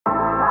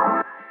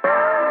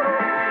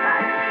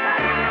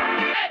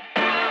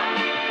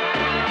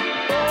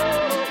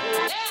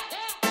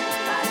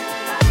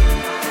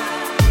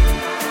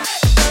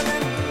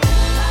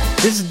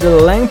This is the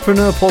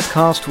Langpreneur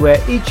podcast, where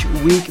each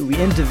week we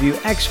interview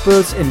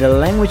experts in the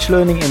language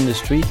learning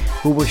industry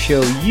who will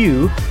show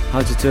you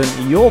how to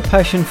turn your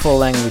passion for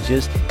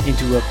languages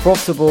into a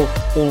profitable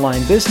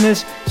online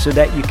business so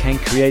that you can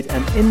create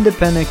an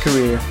independent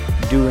career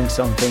doing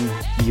something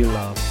you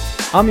love.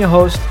 I'm your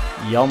host,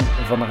 Jan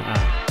van der A.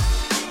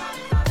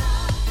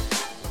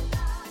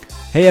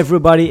 Hey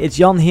everybody, it's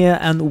Jan here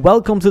and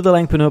welcome to the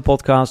Langpreneur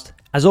podcast.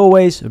 As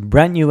always, a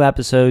brand new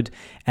episode,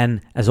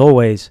 and as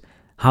always,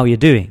 how you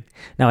doing?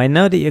 Now, I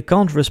know that you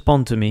can't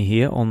respond to me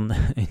here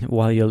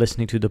while you're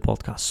listening to the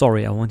podcast.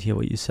 Sorry, I won't hear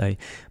what you say.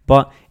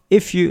 But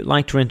if you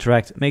like to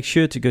interact, make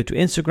sure to go to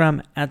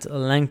Instagram at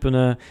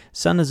Langpreneur,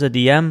 send us a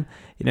DM,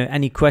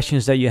 any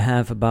questions that you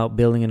have about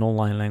building an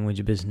online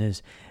language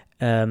business,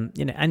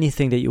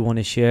 anything that you want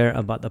to share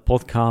about the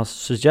podcast,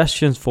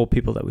 suggestions for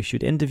people that we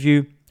should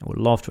interview. I would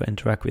love to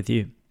interact with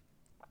you.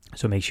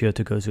 So make sure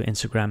to go to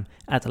Instagram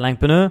at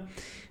Langpreneur.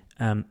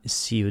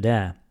 See you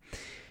there.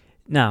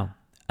 Now,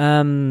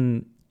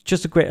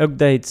 just a quick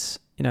update,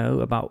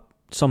 about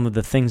some of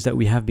the things that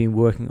we have been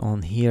working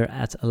on here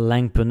at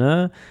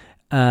Langpreneur.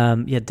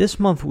 This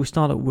month we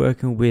started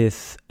working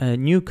with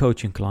new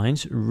coaching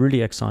clients,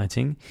 really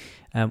exciting.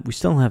 We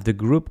still have the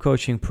group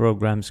coaching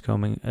programs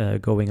going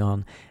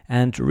on.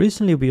 And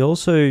recently we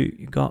also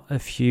got a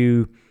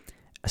few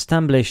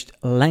established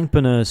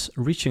Langpreneurs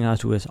reaching out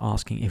to us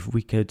asking if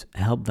we could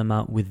help them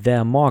out with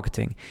their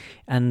marketing.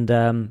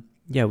 And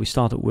we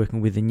started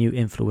working with a new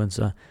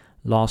influencer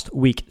last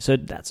week. So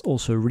that's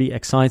also really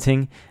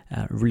exciting.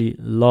 Really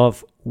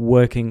love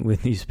working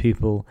with these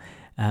people.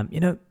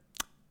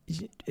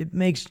 It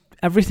makes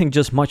everything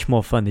just much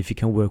more fun if you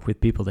can work with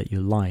people that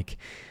you like.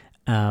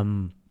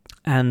 And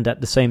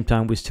at the same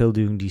time, we're still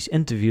doing these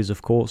interviews,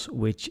 of course,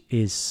 which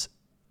is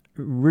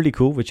really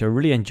cool, which I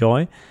really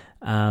enjoy.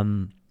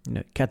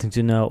 Getting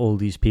to know all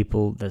these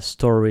people, their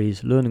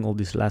stories, learning all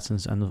these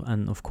lessons,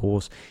 and of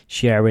course,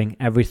 sharing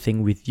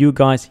everything with you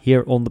guys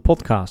here on the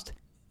podcast.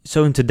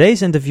 So in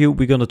today's interview,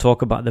 we're going to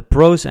talk about the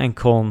pros and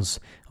cons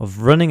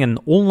of running an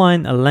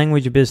online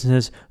language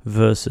business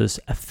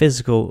versus a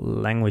physical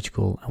language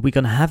school. And we're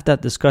going to have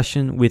that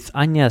discussion with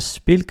Anja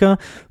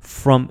Spilka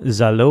from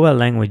Zaloa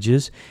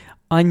Languages.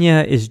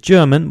 Anja is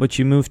German, but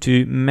she moved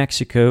to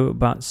Mexico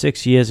about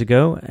 6 years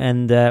ago.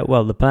 And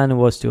the plan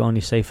was to only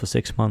stay for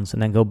 6 months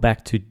and then go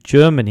back to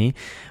Germany.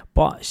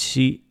 But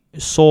she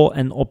saw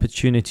an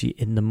opportunity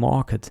in the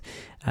market.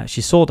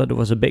 She saw that there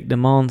was a big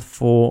demand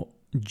for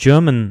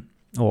German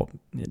or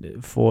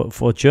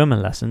for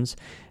German lessons.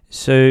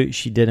 So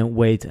she didn't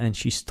wait and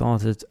she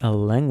started a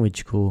language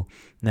school.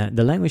 Now,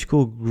 the language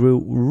school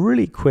grew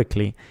really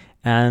quickly,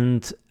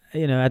 and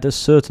at a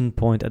certain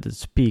point at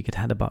its peak, it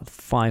had about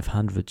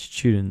 500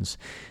 students.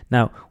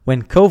 Now,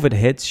 when COVID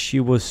hit, she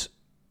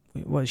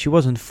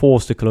wasn't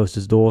forced to close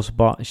the doors,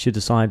 but she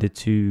decided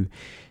to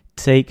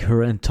take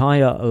her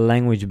entire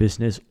language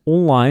business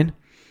online.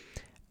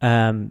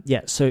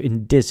 So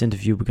in this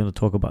interview, we're going to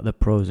talk about the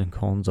pros and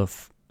cons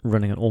of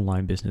running an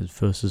online business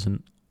versus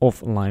an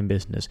offline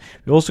business.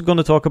 We're also going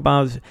to talk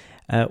about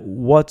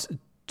what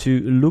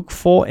to look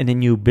for in a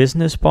new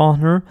business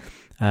partner,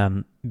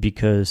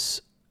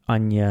 because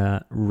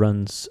Anja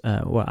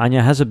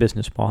Anja has a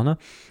business partner.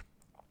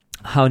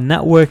 How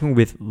networking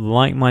with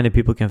like-minded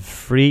people can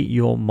free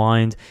your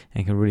mind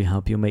and can really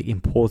help you make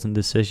important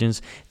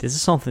decisions. This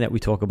is something that we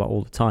talk about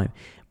all the time,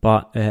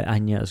 but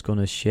Anja is going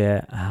to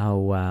share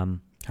how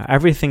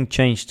everything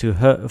changed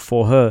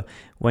for her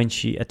when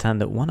she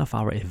attended one of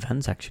our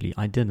events. Actually,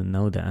 I didn't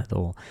know that at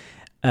all.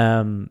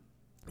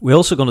 We're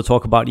also going to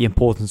talk about the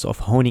importance of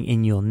honing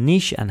in your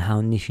niche and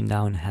how niching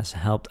down has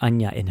helped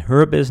Anja in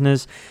her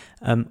business.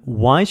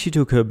 Why she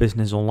took her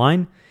business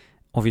online.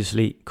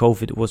 Obviously,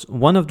 COVID was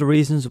one of the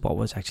reasons, but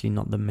was actually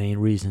not the main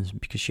reasons,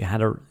 because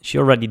she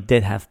already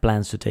did have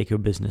plans to take her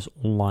business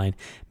online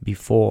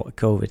before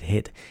COVID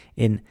hit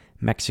in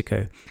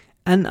Mexico.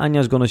 And Anja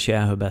is going to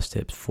share her best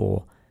tips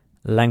for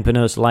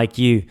Langpreneurs like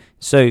you.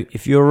 So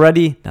if you're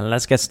ready, then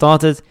let's get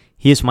started.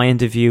 Here's my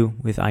interview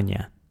with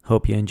Anja.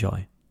 Hope you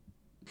enjoy.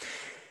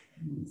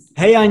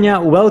 Hey Anja,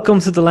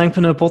 welcome to the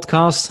Langpreneur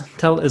podcast.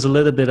 Tell us a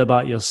little bit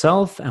about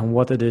yourself and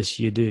what it is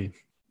you do.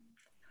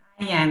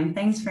 Hi Jan,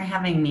 thanks for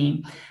having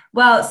me.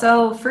 Well,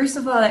 so first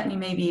of all, let me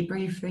maybe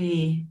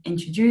briefly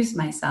introduce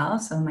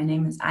myself. So my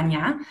name is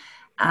Anja.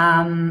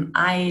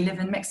 I live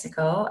in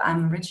Mexico.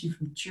 I'm originally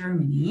from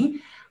Germany.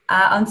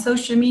 On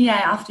social media,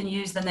 I often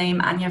use the name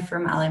Anja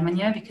from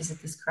Alemania because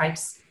it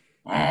describes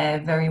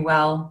very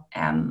well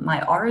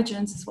my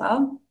origins as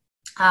well.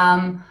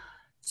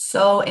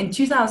 So in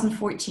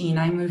 2014,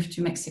 I moved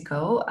to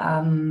Mexico,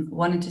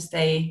 wanted to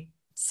stay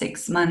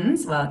 6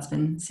 months. Well, it's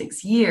been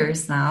 6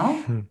 years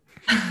now.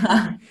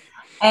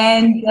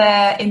 And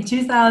in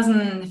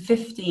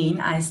 2015,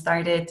 I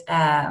started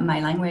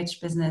my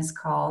language business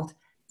called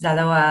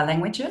Zaloa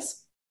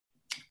Languages.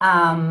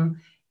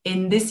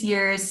 In this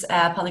year's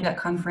Polyglot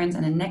Conference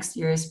and in next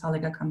year's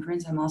Polyglot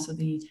Conference, I'm also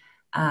the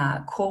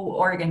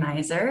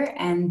co-organizer.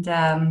 And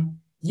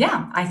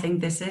I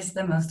think this is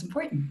the most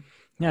important.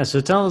 Yeah,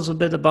 so tell us a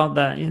bit about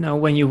that,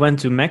 when you went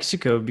to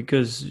Mexico,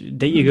 because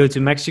did you go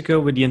to Mexico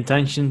with the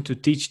intention to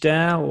teach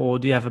there, or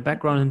do you have a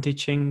background in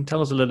teaching?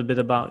 Tell us a little bit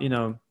about,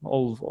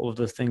 all of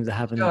the things that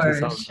happened in Sure.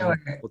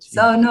 2014.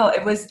 So no,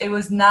 it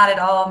was not at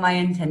all my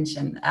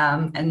intention,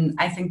 and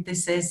I think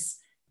this is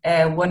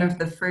one of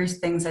the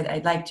first things that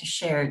I'd like to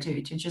share,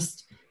 to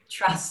just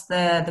trust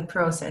the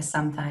process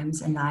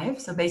sometimes in life.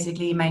 So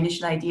basically, my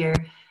initial idea,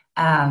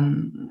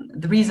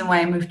 the reason why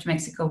I moved to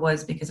Mexico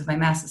was because of my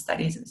master's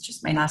studies. It was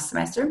just my last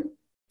semester.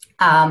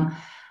 Um,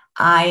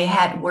 I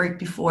had worked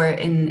before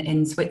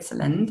in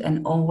Switzerland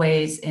and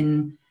always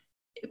in,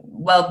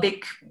 well,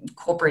 big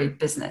corporate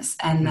business,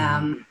 and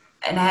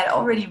I had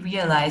already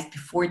realized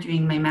before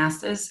doing my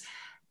master's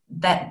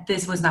that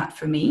this was not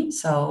for me.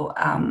 So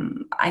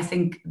I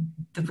think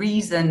the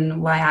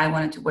reason why I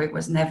wanted to work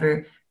was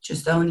never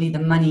just only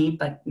the money,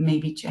 but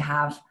maybe to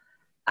have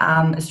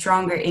a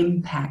stronger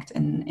impact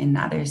in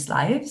others'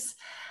 lives.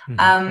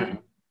 Um,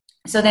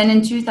 so then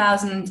in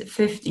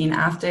 2015,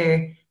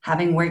 after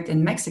having worked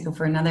in Mexico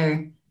for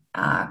another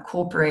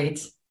corporate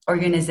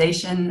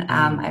organization,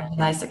 I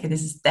realized, okay,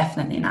 this is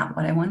definitely not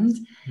what I want.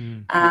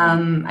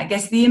 I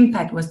guess the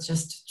impact was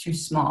just too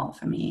small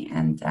for me.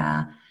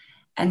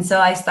 And so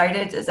I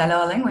started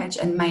Zalo Language,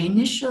 and my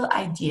initial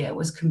idea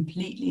was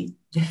completely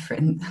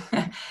different.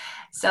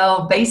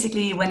 So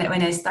basically, when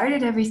I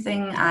started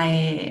everything,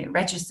 I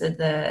registered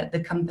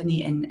the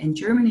company in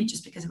Germany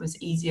just because it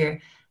was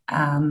easier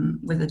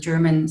with a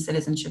German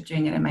citizenship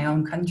doing it in my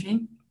own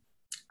country.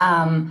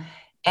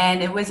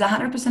 And it was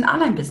 100%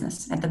 online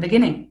business at the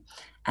beginning.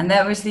 And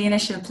that was the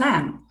initial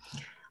plan.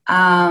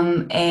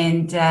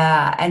 And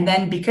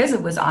then because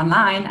it was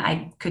online,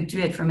 I could do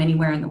it from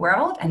anywhere in the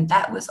world. And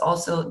that was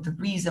also the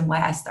reason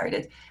why I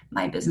started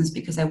my business,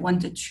 because I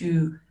wanted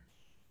to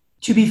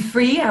be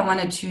free. I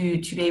wanted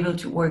to be able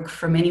to work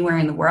from anywhere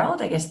in the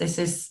world. I guess this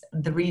is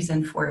the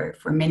reason for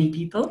many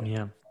people.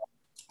 Yeah.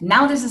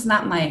 Now this is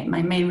not my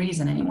main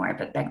reason anymore,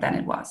 but back then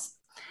it was.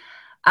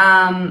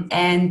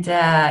 And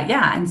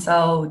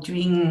so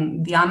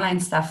doing the online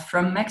stuff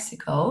from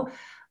Mexico,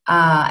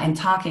 and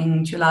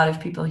talking to a lot of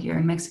people here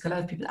in Mexico, a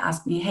lot of people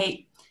ask me,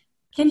 hey,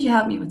 can you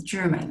help me with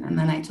German? And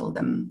then I told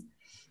them,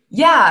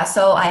 yeah,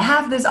 so I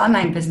have this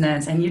online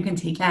business and you can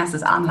take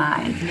classes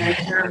online to learn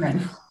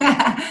German.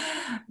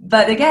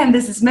 But again,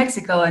 this is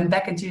Mexico. And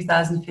back in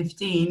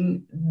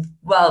 2015,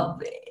 well,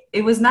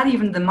 it was not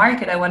even the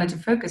market I wanted to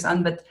focus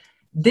on, but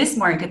this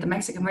market, the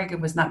Mexican market,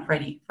 was not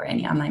ready for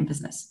any online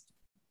business.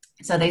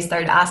 So they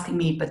started asking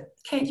me, but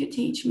can't you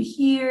teach me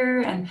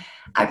here? And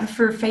I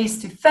prefer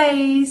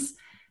face-to-face.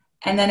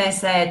 And then I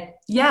said,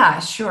 yeah,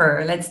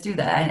 sure, let's do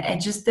that. And I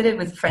just did it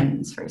with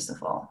friends, first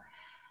of all.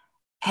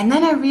 And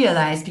then I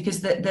realized, because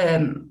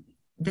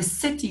the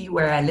city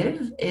where I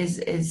live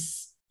is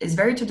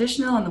very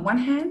traditional on the one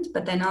hand,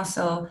 but then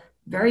also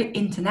very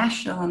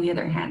international on the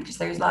other hand, because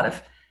there's a lot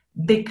of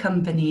big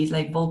companies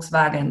like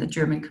Volkswagen, the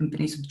German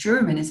companies. So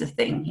German is a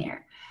thing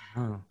here.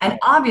 And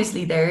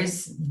obviously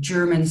there's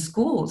German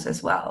schools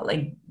as well.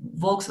 Like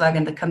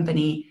Volkswagen, the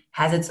company,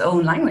 has its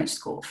own language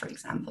school, for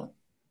example.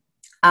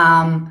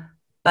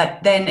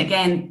 But then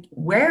again,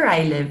 where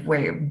I live,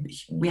 where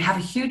we have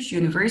a huge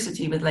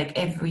university with like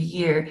every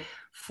year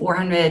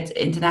 400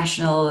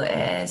 international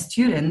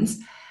students.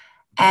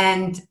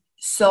 And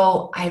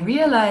so I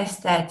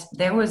realized that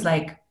there was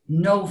like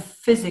no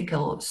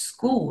physical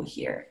school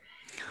here.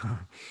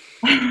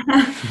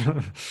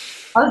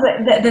 Also,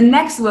 the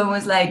next one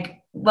was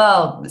like,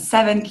 well,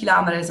 7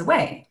 kilometers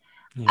away.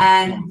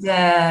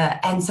 Yeah.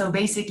 And so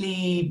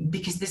basically,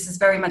 because this is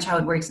very much how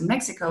it works in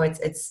Mexico,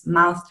 it's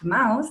mouth to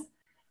mouth.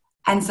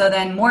 And so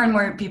then more and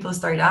more people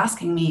started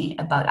asking me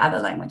about other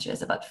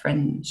languages, about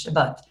French,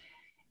 about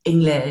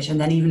English,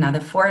 and then even other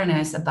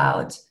foreigners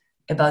about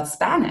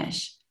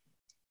Spanish.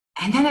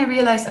 And then I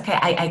realized, okay,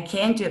 I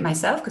can't do it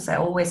myself, because I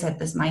always had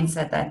this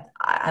mindset that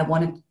I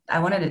wanted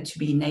it to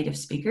be native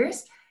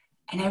speakers.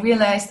 And I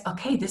realized,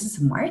 okay, this is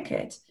a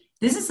market.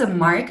 This is a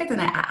market, and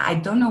I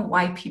don't know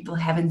why people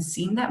haven't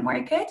seen that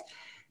market.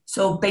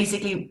 So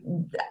basically,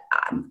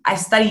 I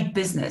studied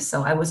business,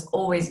 so I was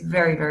always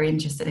very, very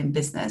interested in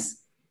business.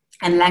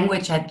 And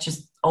language had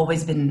just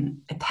always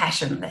been a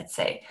passion, let's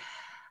say.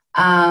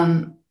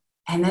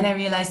 And then I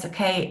realized,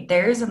 okay,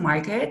 there is a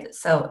market,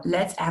 so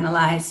let's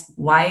analyze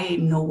why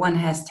no one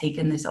has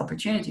taken this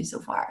opportunity so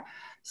far.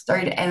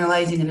 Started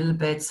analyzing a little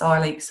bit, saw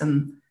like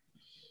some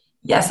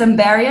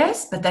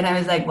barriers, but then I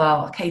was like,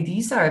 well, okay,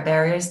 these are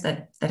barriers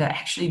that are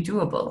actually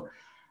doable.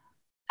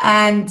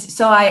 And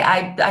so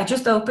I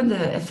just opened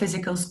a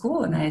physical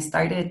school, and I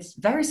started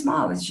very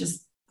small. It's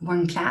just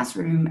one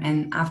classroom.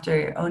 And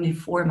after only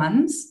 4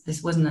 months,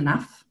 this wasn't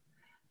enough.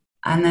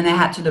 And then I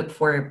had to look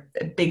for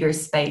a bigger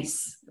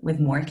space with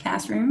more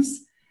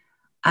classrooms.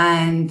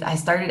 And I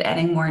started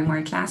adding more and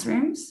more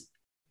classrooms.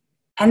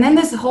 And then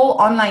this whole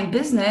online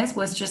business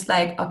was just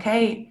like,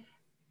 okay,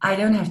 I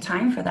don't have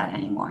time for that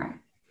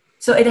anymore.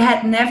 So it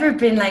had never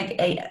been like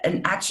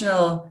an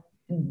actual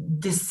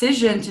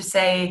decision to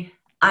say,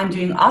 I'm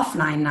doing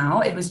offline now.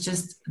 It was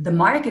just the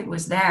market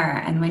was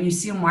there. And when you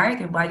see a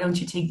market, why don't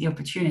you take the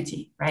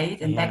opportunity, right?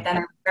 And back then I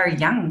was very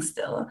young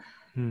still.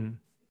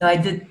 So I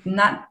did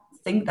not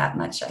think that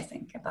much, I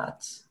think,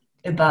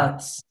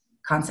 about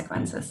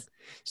consequences.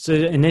 So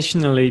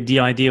initially the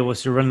idea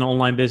was to run an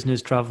online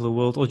business, travel the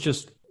world, or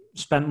just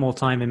spend more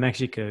time in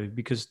Mexico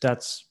because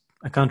that's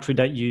a country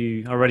that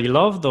you already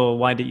loved, or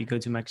why did you go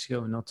to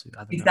Mexico and not to?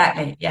 I don't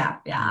know. Yeah.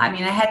 I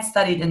mean, I had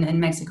studied in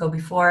Mexico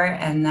before,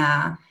 and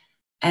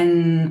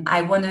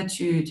I wanted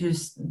to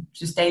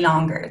stay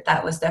longer.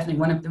 That was definitely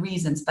one of the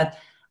reasons. But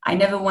I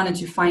never wanted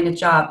to find a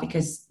job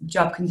because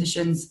job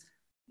conditions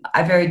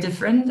are very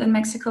different in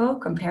Mexico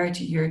compared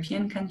to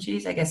European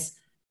countries. I guess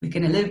we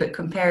can a little bit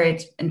compare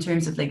it in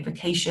terms of like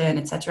vacation,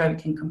 etc.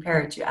 We can compare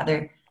it to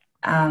other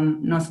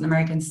North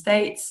American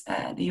states,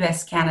 the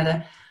US,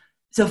 Canada.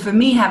 So for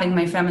me, having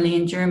my family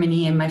in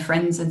Germany and my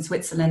friends in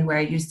Switzerland, where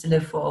I used to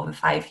live for over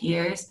 5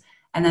 years,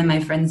 and then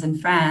my friends in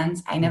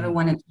France, I never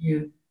wanted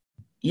to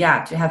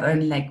have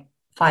only like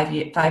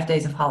 5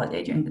 days of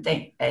holiday during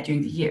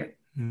the year.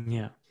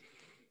 Yeah.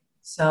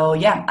 So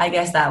yeah, I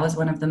guess that was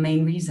one of the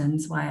main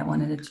reasons why I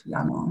wanted it to be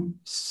online.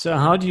 So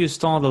how do you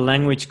start a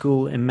language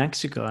school in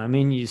Mexico? I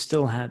mean,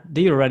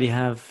 do you already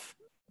have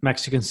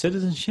Mexican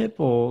citizenship,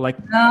 or like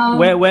No.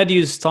 where do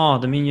you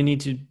start? I mean, you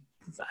need to,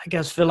 I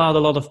guess, fill out a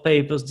lot of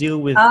papers, deal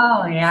with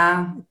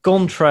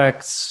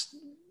contracts,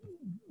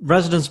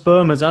 residence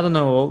permits. I don't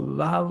know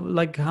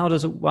how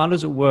does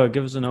it work?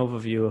 Give us an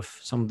overview of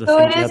some of the things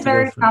you have to go through. So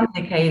it is very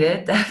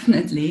complicated,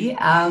 definitely.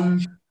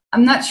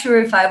 I'm not sure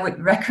if I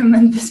would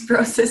recommend this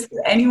process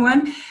to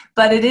anyone,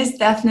 but it is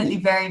definitely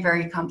very,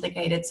 very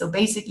complicated. So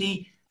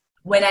basically,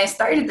 when I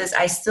started this,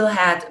 I still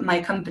had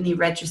my company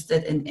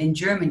registered in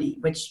Germany,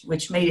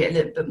 which made it a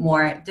little bit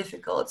more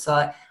difficult.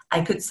 So I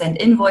could send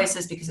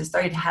invoices because I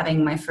started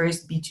having my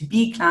first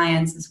B2B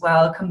clients as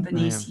well,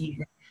 companies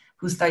here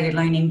who started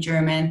learning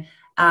German.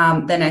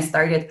 Then I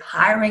started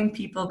hiring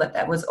people, but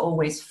that was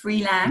always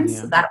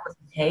freelance. So that was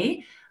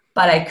okay.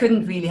 But I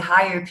couldn't really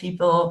hire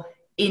people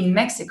in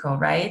Mexico,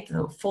 right?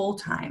 So full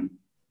time.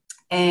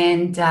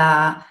 And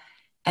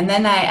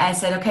then I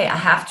said, okay, I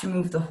have to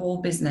move the whole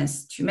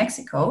business to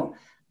Mexico.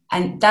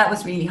 And that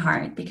was really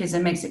hard because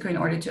in Mexico, in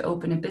order to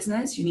open a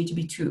business, you need to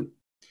be two.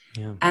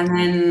 Yeah. And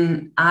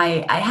then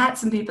I had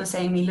some people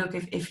saying me, look,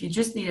 if you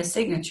just need a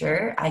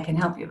signature, I can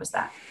help you with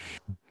that.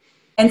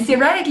 And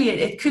theoretically,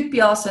 it could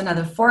be also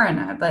another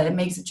foreigner, but it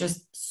makes it just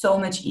so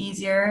much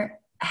easier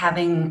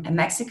having a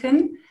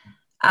Mexican.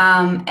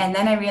 And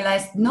then I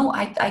realized, no,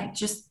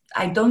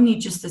 I don't need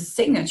just a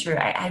signature.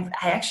 I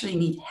actually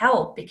need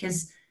help,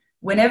 because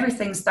when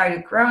everything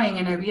started growing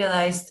and I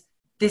realized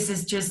this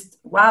is just,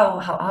 wow,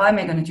 how am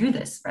I going to do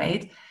this,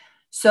 right?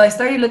 So I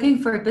started looking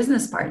for a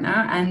business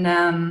partner.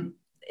 And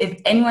if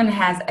anyone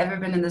has ever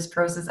been in this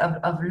process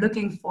of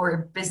looking for a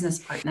business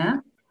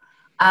partner,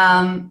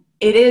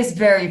 it is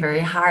very, very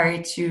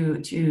hard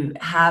to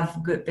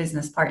have good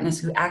business partners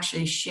who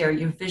actually share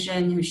your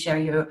vision, who share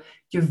your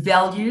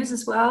values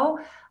as well,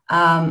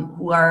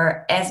 who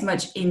are as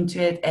much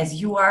into it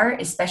as you are,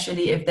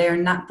 especially if they're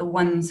not the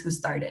ones who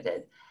started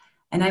it.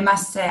 And I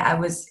must say I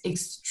was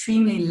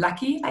extremely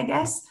lucky, I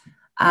guess.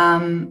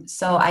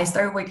 So I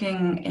started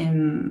working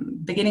in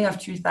beginning of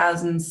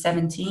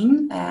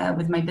 2017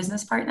 with my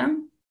business partner.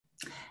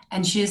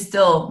 And she is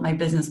still my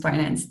business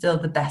partner and still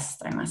the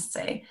best, I must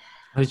say.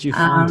 How did you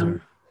find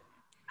her?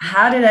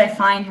 How did I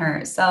find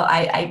her? So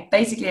I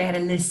basically had a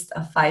list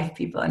of 5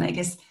 people. And I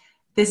guess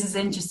this is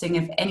interesting.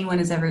 If anyone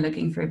is ever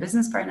looking for a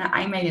business partner,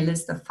 I made a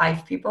list of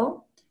 5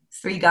 people,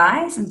 3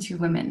 guys and 2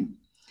 women.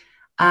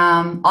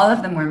 All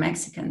of them were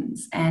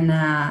Mexicans. And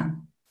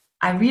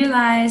I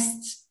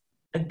realized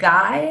a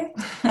guy,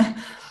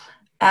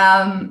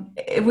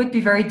 it would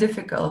be very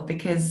difficult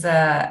because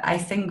I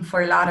think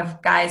for a lot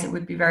of guys, it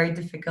would be very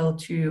difficult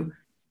to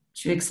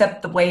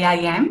accept the way I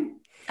am.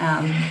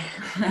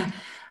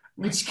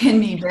 Which can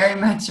be very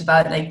much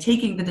about like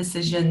taking the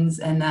decisions,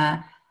 and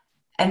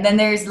then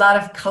there's a lot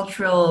of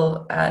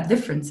cultural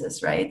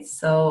differences, right?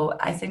 So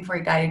I think for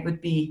a guy it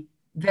would be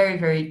very,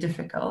 very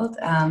difficult.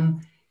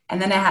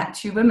 And then I had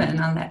 2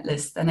 women on that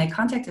list, and I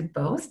contacted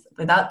both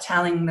without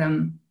telling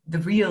them the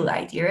real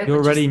idea. You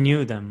already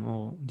knew them,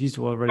 or these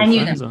were already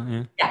friends?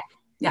 Or,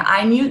 yeah,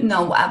 I knew.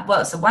 No,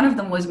 well, so one of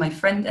them was my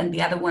friend, and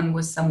the other one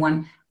was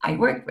someone I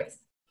worked with.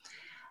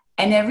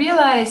 And I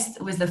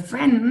realized with a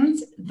friend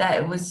that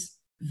it was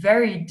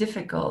very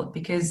difficult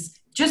because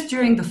just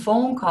during the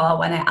phone call,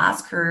 when I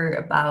asked her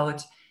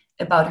about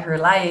her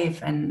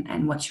life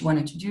and what she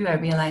wanted to do, I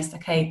realized,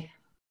 okay,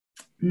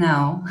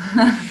 no,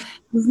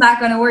 it's not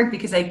going to work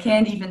because I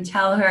can't even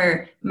tell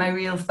her my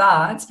real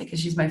thoughts because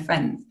she's my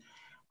friend.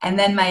 And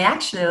then my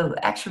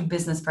actual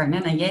business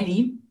partner,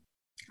 Nayeli,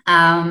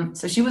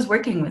 so she was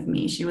working with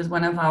me. She was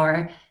one of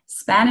our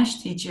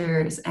Spanish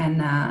teachers,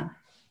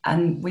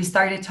 and we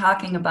started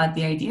talking about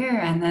the idea.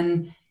 And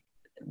then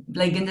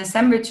like in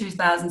December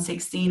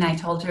 2016, I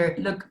told her,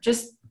 look,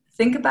 just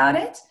think about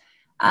it.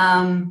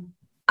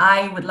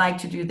 I would like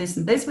to do this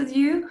and this with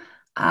you.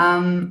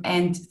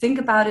 And think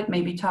about it.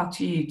 Maybe talk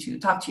to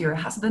your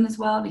husband as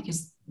well,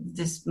 because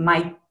this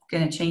might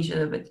gonna change a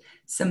little bit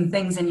some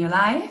things in your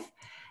life.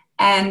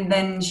 And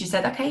then she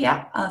said, okay,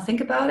 yeah, I'll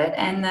think about it.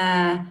 And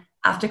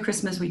after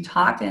Christmas, we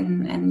talked,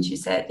 and she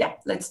said, yeah,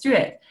 let's do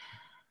it.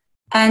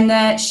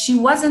 And she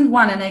wasn't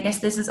one, and I guess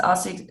this is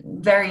also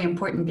very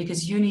important,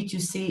 because you need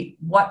to see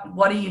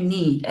what do you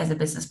need as a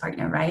business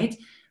partner, right?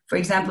 For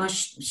example,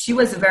 she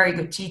was a very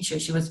good teacher.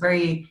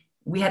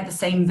 We had the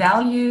same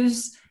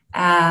values.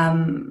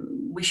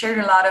 We shared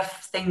a lot of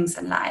things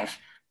in life,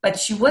 but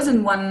she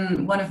wasn't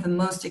one of the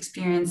most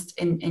experienced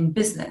in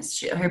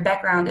business. Her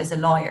background is a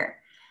lawyer,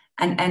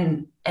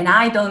 and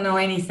I don't know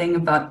anything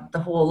about the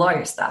whole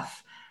lawyer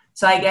stuff.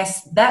 So I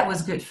guess that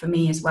was good for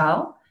me as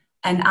well.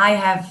 And I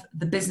have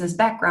the business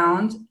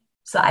background,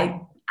 so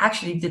I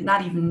actually did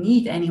not even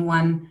need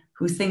anyone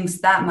who thinks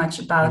that much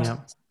about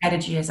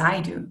strategy as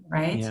I do,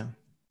 right? Yeah.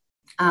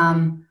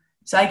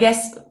 So I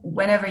guess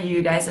whenever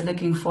you guys are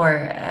looking for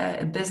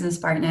a business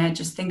partner,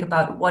 just think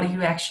about what do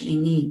you actually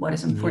need, what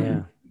is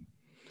important.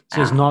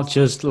 So it's not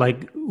just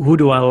like, who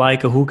do I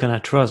like or who can I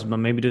trust, but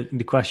maybe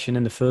the question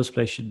in the first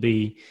place should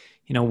be,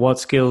 what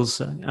skills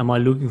am I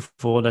looking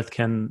for that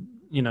can,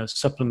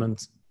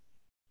 supplement,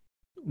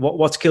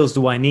 what skills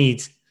do I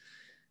need?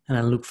 And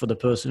then look for the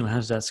person who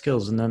has that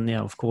skills. And then,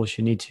 of course,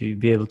 you need to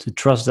be able to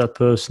trust that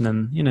person,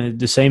 and,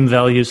 the same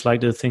values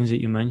like the things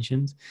that you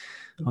mentioned.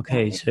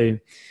 Okay. Exactly. So,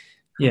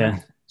 yeah.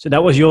 So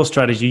that was your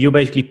strategy. You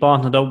basically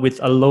partnered up with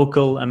a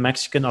local, a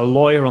Mexican, a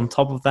lawyer on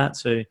top of that.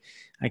 So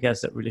I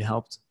guess that really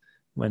helped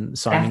when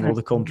signing all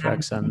the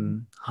contracts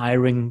and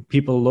hiring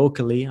people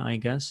locally, I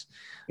guess.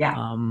 Yeah.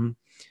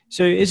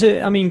 So is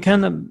it,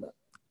 kind of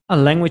a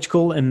language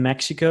school in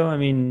Mexico?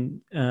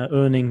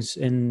 Earnings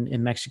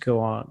in Mexico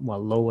are,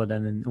 lower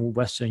than in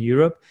Western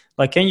Europe.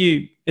 Like,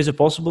 is it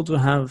possible to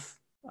have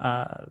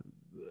to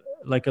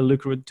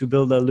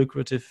build a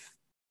lucrative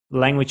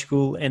language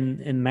school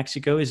in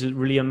Mexico? Is it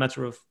really a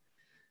matter of,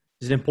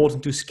 is it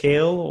important to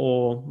scale,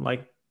 or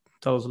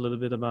tell us a little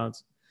bit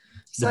about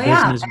the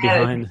business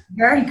behind?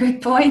 Very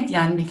good point,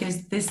 Jan,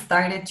 because this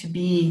started to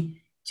be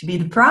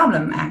the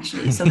problem,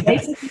 actually. So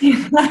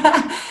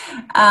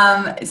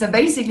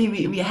basically,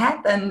 we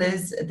had then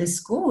this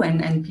school,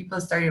 and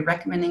people started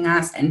recommending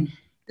us, and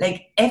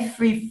like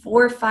every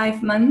 4 or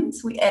 5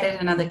 months we added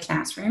another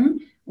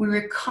classroom. We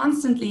were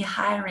constantly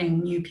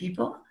hiring new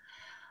people.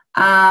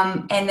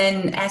 And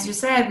then, as you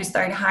said, we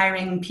started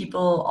hiring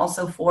people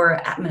also for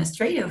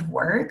administrative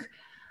work.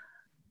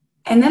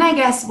 And then I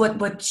guess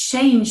what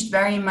changed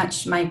very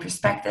much my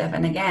perspective,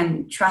 and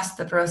again, trust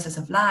the process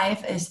of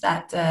life, is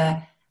that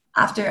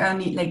after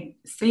only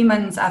 3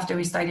 months after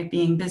we started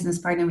being business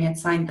partner, we had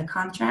signed the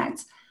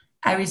contract,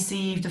 I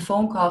received a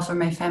phone call from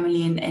my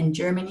family in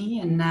Germany,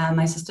 and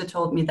my sister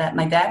told me that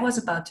my dad was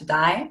about to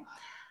die.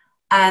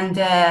 And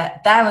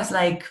that was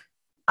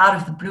out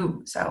of the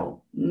blue.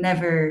 So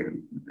never,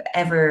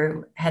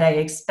 ever had I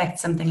expect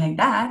something like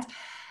that.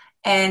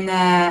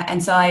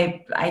 And so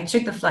I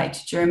took the flight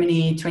to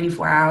Germany.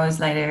 24 hours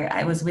later,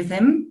 I was with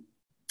him,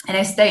 and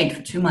I stayed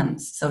for 2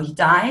 months. So he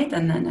died,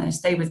 and then I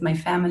stayed with my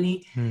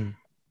family.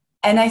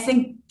 And I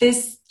think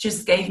this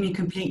just gave me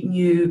complete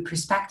new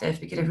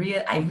perspective, because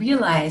I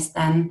realized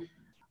then,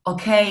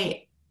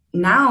 okay,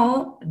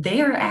 now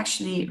they are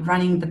actually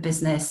running the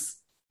business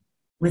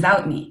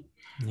without me.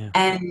 Yeah.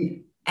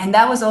 And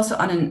that was also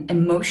on an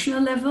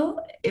emotional level.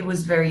 It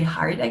was very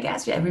hard, I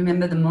guess. I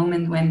remember the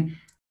moment when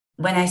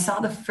I saw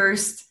the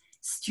first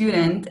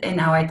student in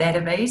our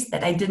database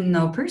that I didn't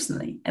know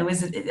personally. I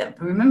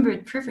remember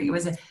it perfectly. It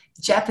was a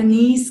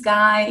Japanese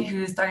guy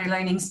who started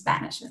learning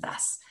Spanish with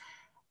us.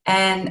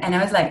 And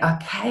I was like,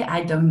 okay,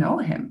 I don't know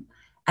him.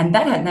 And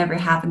that had never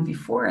happened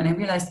before. And I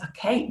realized,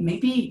 okay,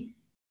 maybe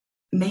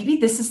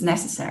this is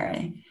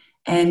necessary.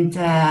 And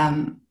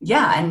and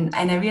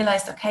I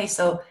realized, okay,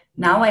 so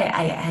now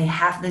I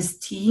have this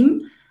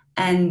team,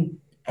 and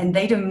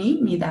they don't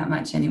need me that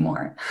much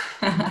anymore.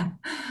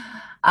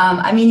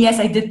 Yes,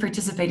 I did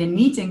participate in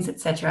meetings,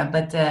 etc.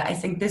 But I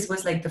think this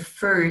was the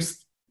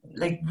first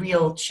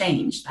real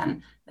change.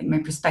 Then my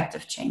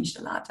perspective changed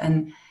a lot.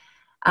 And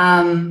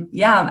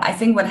I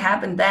think what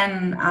happened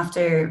then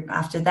after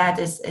that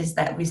is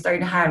that we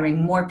started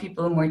hiring more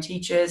people, more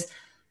teachers.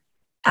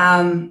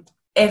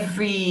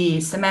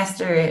 Every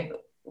semester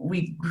we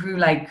grew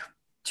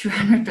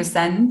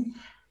 200%.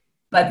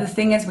 But the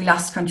thing is, we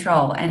lost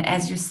control. And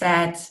as you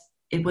said,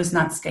 it was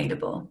not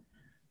scalable.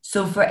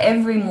 So for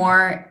every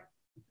more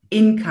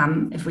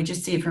income, if we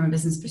just see it from a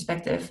business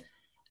perspective,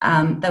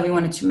 that we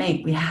wanted to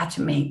make, we had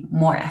to make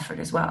more effort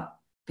as well,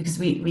 because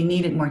we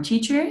needed more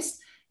teachers.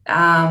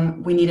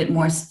 We needed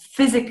more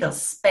physical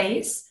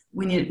space.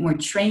 We needed more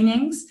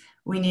trainings.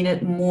 We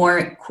needed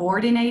more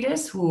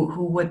coordinators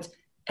who would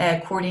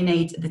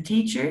coordinate the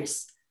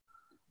teachers.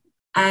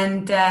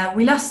 And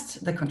we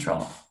lost the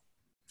control.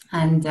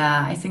 And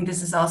I think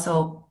this is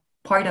also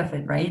part of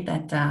it, right?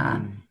 That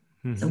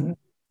so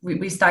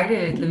we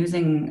started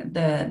losing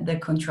the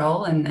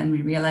control, and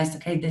we realized,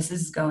 okay, this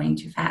is going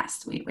too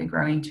fast. We're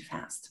growing too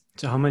fast.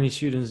 So how many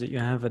students did you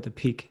have at the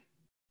peak?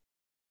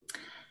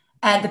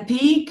 At the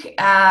peak,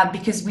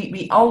 because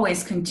we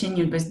always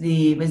continued with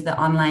the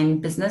online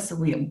business. So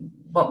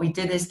what we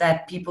did is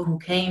that people who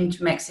came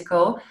to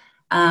Mexico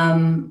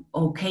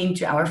or came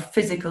to our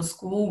physical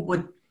school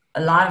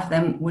a lot of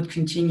them would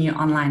continue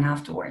online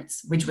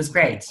afterwards, which was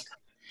great.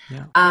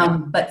 Yeah.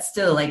 But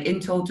still, like in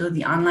total,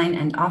 the online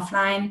and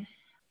offline,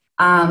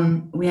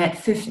 we had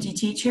 50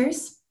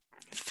 teachers.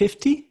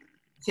 50?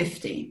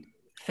 50.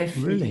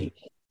 Really?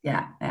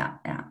 Yeah.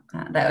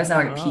 That was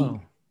our peak.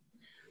 Oh.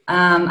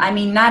 I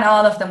mean, not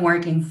all of them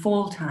working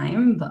full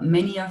time, but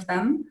many of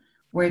them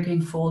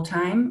working full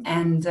time,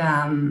 and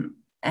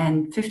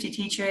 50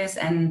 teachers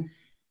and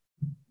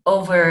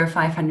over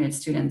 500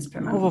 students per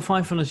month. Over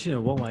 500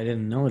 students. Well, I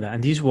didn't know that.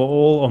 And these were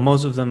all, or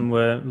most of them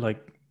were like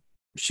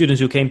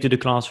students who came to the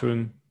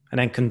classroom and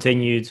then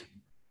continued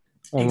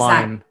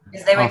online. Exactly.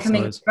 Because they were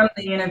afterwards. coming from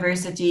the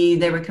university.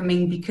 They were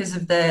coming because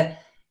of the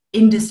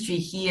industry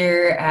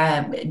here.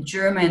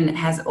 German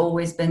has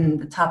always been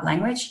the top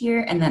language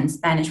here, and then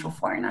Spanish for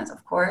foreigners,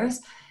 of course.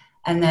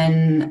 And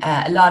then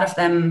a lot of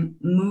them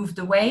moved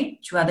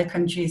away to other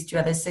countries, to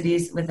other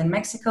cities within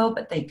Mexico,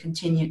 but they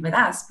continued with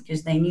us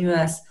because they knew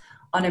us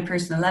on a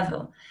personal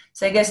level.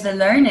 So I guess the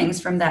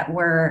learnings from that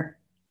were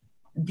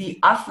the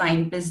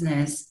offline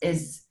business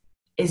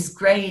is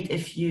great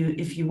if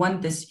you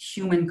want this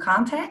human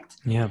contact.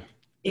 Yeah.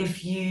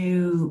 If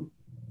you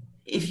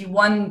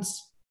want,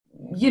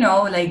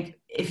 like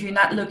if you're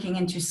not looking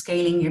into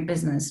scaling your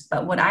business.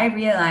 But what I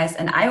realized,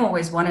 and I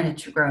always wanted it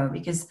to grow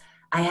because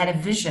I had a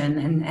vision,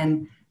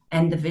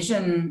 and the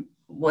vision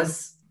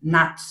was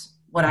not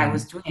what I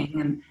was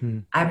doing.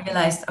 And I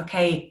realized,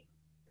 okay,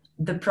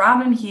 the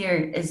problem here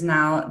is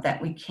now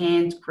that we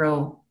can't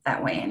grow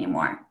that way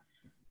anymore.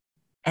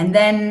 And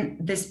then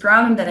this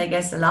problem that I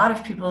guess a lot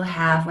of people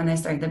have when I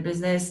start their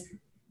business,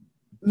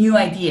 new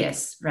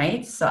ideas,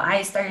 right? So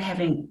I started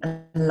having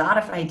a lot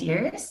of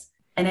ideas,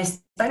 and I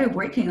started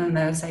working on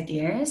those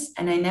ideas,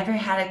 and I never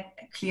had a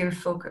clear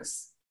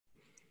focus.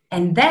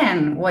 And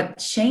then what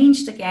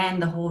changed again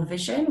the whole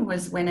vision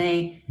was when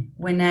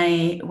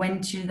I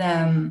went to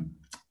the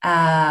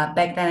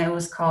back then it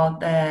was called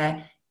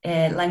the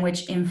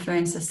Language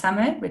Influencer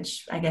Summit,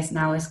 which I guess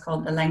now is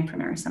called the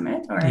Langpreneur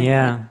Summit.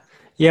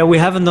 Yeah, we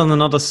haven't done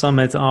another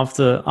summit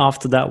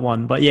after that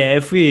one, but yeah,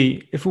 if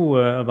we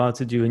were about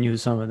to do a new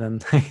summit, then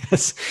I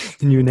guess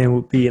the new name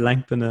would be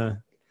the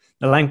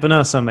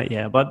Langpreneur Summit.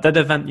 Yeah, but that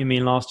event you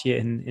mean last year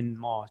in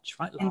March,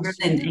 right? In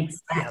Berlin,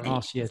 exactly. Yeah,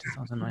 last year,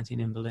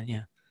 2019 in Berlin.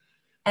 Yeah.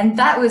 And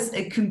that was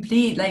a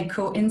complete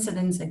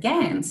coincidence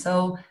again.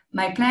 So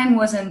my plan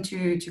wasn't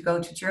to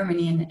go to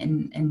Germany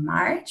in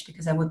March,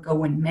 because I would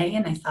go in May,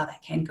 and I thought I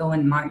can't go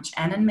in March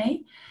and in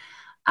May.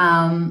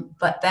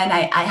 But then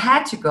I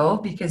had to go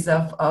because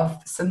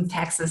of some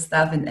taxes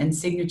stuff and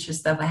signature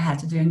stuff I had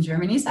to do in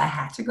Germany. So I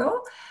had to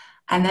go.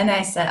 And then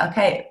I said,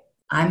 okay,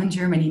 I'm in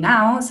Germany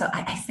now. So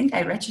I think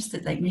I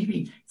registered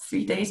maybe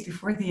 3 days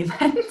before the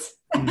event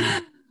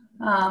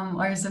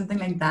or something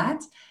like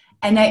that.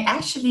 And I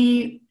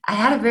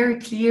had a very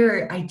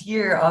clear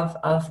idea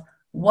of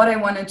what I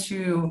wanted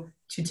to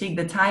take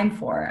the time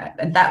for.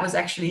 And that was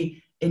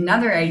actually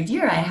another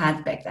idea I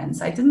had back then.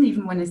 So I didn't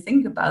even want to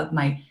think about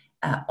my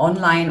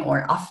online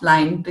or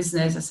offline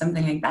business or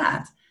something like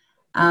that.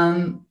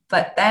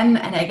 But then,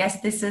 and I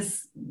guess this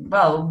is,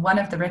 one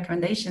of the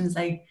recommendations,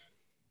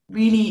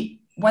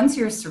 really, once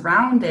you're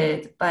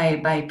surrounded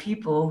by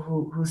people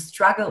who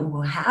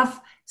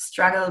have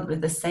struggled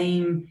with the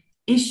same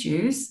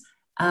issues,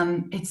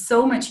 it's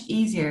so much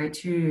easier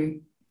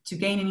to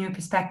gain a new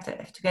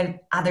perspective, to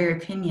get other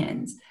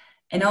opinions,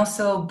 and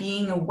also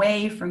being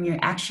away from your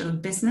actual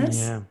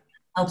business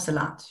helps a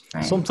lot,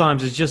 right?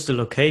 Sometimes it's just the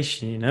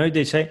location,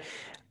 they say,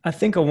 I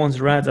think I once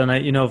read, and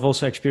I've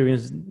also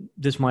experienced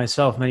this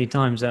myself many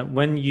times, that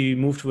when you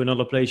move to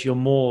another place, you're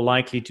more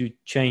likely to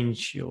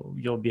change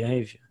your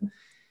behavior.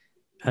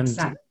 And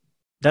exactly.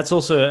 That's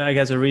also, I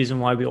guess, a reason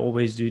why we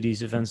always do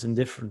these events in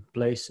different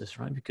places,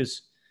 right?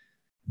 Because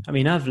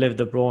I've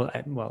lived abroad.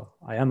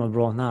 I am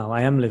abroad now.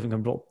 I am living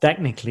abroad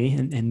technically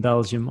in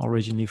Belgium,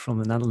 originally from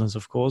the Netherlands,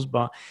 of course.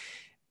 But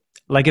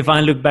if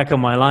I look back on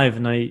my life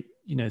and I,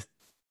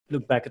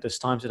 look back at those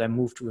times that I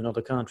moved to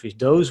another country,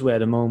 those were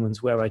the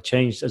moments where I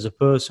changed as a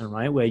person,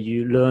 right? Where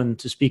you learn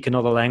to speak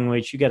another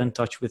language, you get in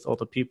touch with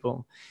other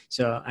people.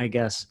 So I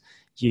guess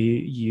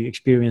you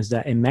experienced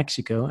that in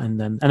Mexico and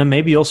then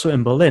maybe also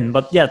in Berlin.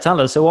 But yeah, tell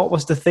us, so what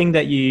was the thing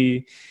that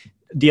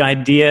the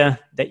idea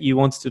that you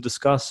wanted to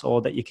discuss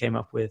or that you came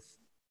up with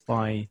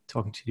by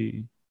talking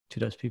to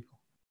those people?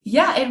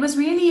 Yeah, it was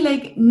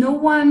really no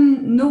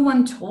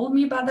one told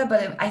me about that,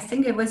 but I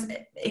think it was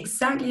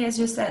exactly as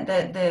you said,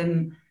 that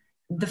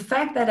the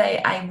fact that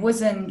I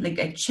wasn't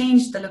I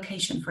changed the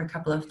location for a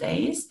couple of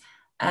days.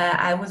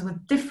 I was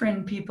with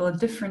different people,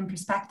 different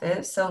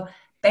perspectives. So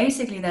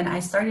basically then I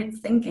started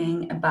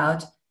thinking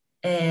about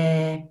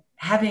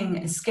having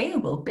a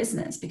scalable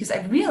business, because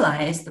I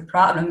realized the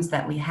problems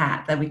that we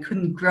had, that we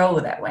couldn't grow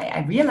that way.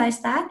 I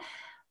realized that,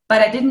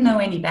 but I didn't know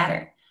any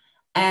better.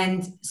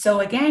 And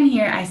so again,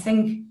 here, I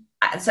think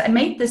so I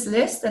made this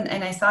list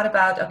and I thought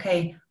about,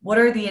 okay, what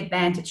are the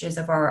advantages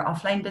of our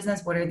offline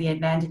business? What are the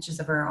advantages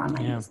of our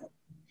online business?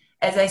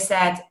 As I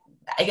said,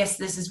 I guess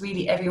this is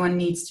really, everyone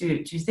needs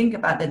to think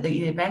about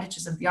the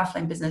advantages of the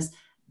offline business,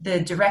 the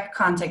direct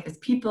contact with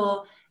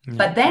people,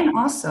 but then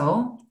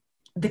also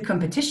the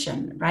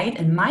competition, right?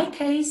 In my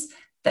case,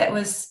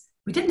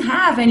 we didn't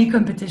have any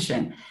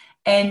competition,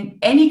 and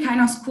any kind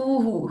of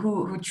school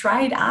who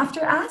tried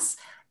after us,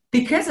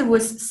 because it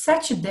was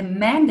such a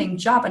demanding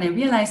job. And I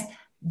realized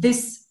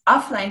this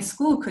offline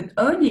school could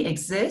only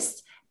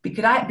exist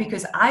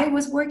because I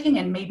was working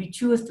and maybe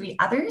 2 or 3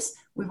 others.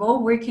 We were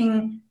all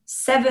working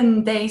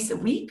 7 days a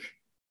week,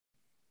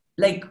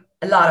 like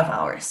a lot of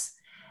hours.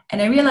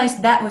 And I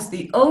realized that was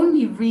the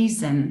only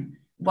reason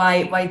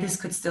why this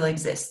could still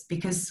exist,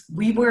 because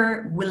we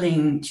were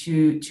willing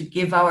to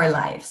give our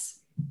lives.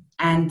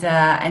 And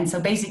so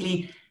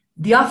basically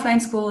the offline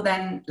school,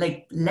 then,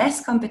 like,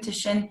 less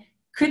competition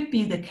could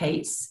be the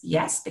case,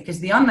 yes, because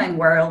the online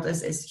world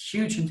is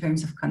huge in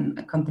terms of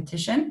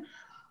competition.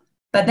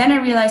 But then I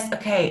realized,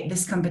 okay,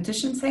 this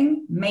competition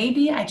thing,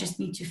 maybe I just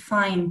need to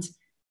find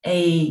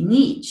a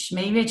niche.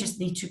 Maybe I just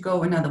need to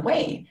go another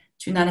way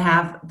to not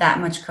have that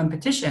much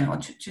competition, or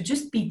to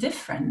just be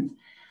different.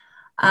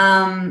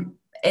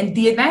 And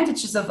the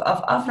advantages of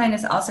offline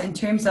is also in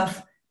terms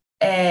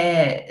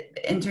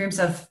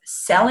of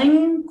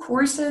selling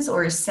courses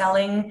or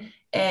selling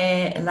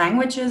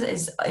languages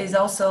is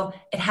also,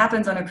 it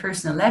happens on a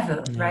personal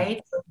level,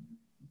 right? So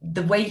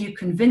the way you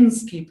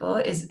convince people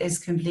is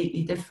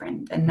completely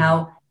different. And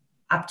now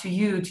up to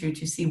you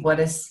to see what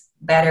is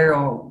better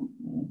or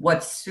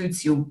what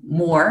suits you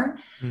more.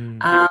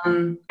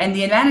 And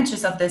the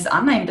advantages of this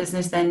online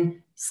business,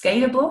 then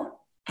scalable.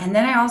 And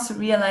then I also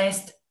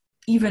realized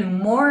even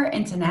more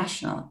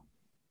international.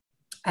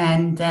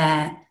 And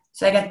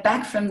so I got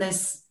back from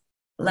this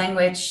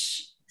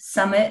language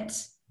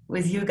summit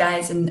with you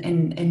guys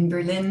in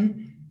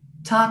Berlin,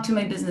 talked to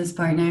my business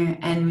partner,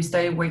 and we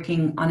started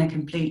working on a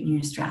complete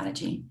new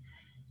strategy.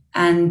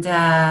 And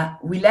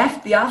we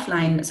left the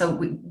offline. So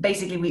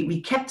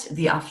we kept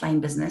the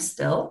offline business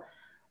still,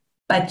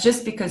 but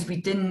just because we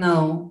didn't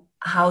know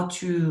how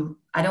to,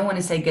 I don't want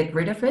to say get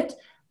rid of it,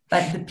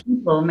 but the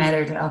people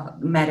mattered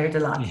a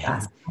lot to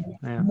us.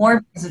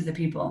 More because of the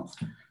people.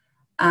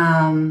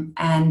 And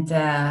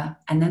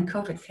then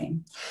COVID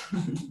came.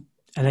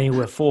 And then you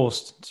were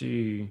forced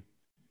to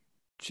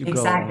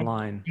go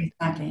online.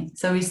 Exactly.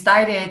 So we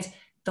started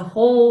the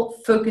whole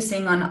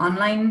focusing on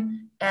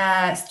online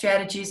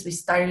strategies. We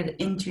started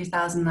in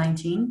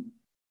 2019.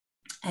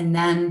 And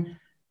then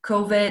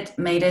COVID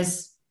made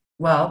us,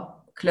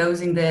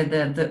 closing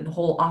the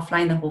whole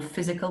offline, the whole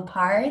physical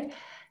part.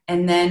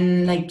 And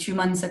then, like 2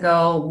 months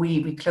ago,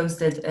 we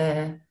closed it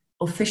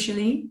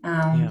officially.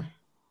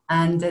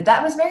 And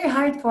that was very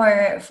hard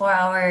for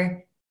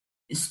our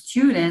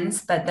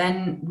students, but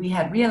then we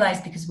had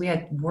realized, because we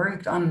had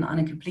worked on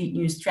a complete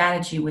new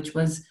strategy, which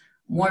was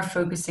more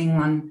focusing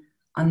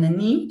on the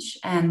niche,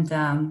 and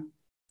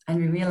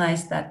we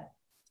realized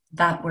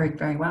that worked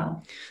very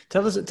well.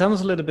 Tell us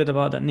a little bit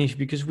about that niche,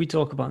 because we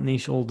talk about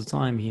niche all the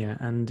time here.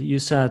 And you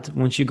said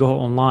once you go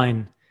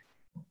online,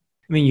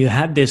 I mean, you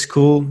had this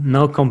school,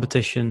 no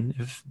competition.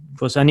 If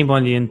it was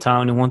anybody in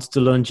town who wanted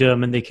to learn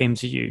German, they came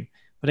to you.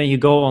 But then you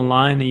go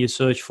online and you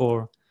search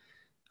for,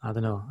 I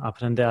don't know,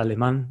 Aprender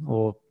Alemán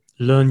or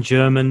learn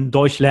German,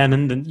 Deutsch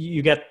lernen, and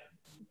you get,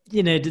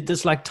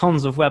 there's like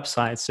tons of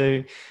websites.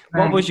 So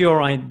what was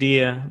your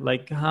idea?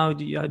 Like, how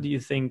do you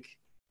think,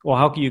 or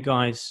how can you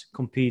guys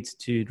compete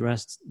to the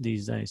rest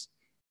these days?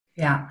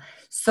 Yeah.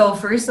 So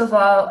first of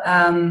all,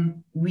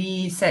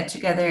 we sat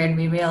together and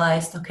we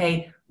realized,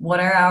 okay, what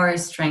are our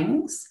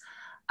strengths?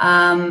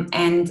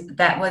 And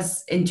that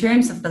was in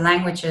terms of the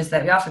languages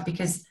that we offered,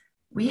 because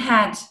we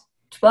had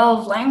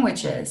 12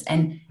 languages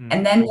and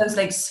then those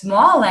like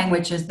small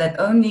languages that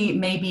only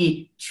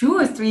maybe 2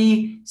 or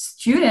 3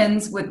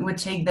 students would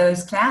take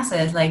those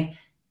classes, like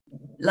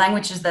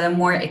languages that are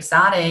more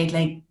exotic,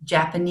 like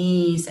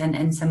Japanese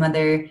and some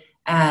other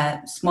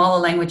smaller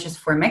languages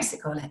for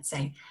Mexico, let's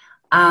say.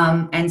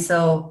 And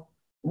so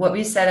what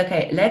we said,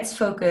 okay, let's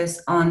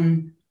focus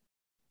on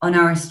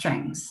our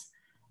strengths.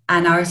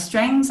 And our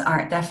strengths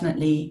are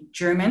definitely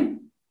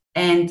German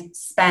and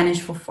Spanish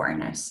for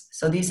foreigners.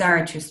 So these are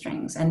our 2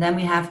 strengths. And then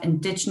we have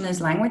indigenous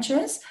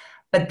languages,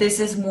 but this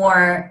is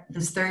more,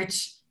 the third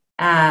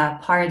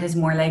part is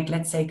more like,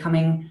 let's say,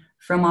 coming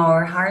from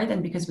our heart,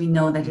 and because we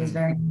know that is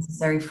very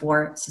necessary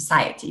for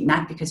society,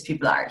 not because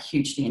people are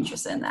hugely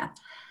interested in that,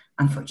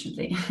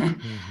 unfortunately.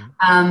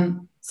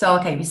 So,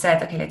 okay, we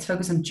said, okay, let's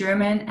focus on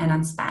German and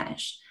on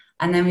Spanish.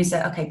 And then we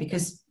said, okay,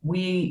 because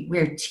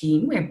we're a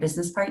team, we're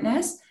business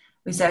partners,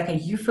 we said, okay,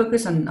 you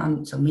focus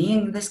on so me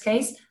in this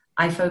case,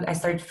 I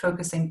started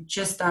focusing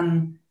just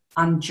on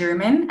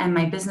German, and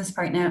my business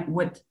partner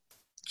would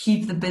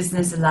keep the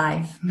business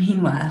alive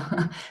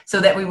meanwhile, so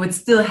that we would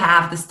still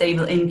have the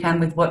stable income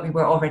with what we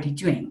were already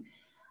doing.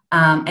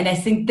 And I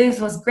think this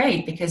was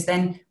great, because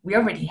then we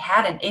already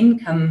had an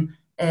income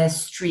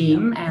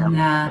stream,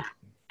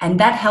 And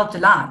that helped a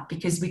lot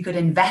because we could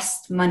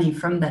invest money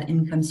from that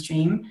income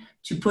stream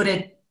to put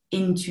it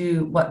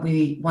into what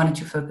we wanted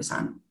to focus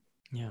on.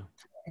 Yeah.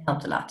 It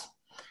helped a lot.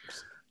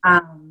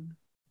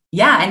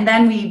 Yeah, and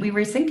then we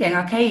were thinking,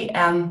 okay,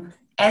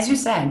 as you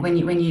said, when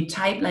you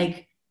type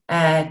like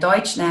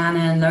Deutsch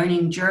lernen,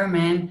 learning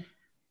German,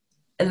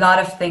 a lot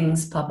of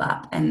things pop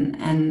up,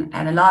 and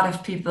a lot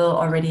of people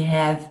already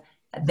have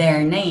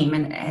their name,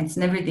 and it's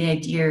never the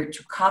idea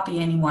to copy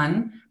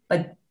anyone,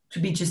 but to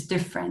be just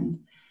different.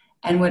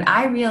 And what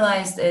I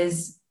realized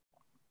is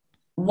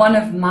one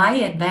of my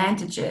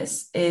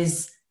advantages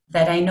is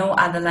that I know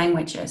other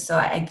languages. So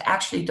I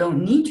actually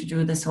don't need to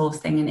do this whole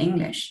thing in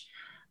English.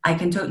 I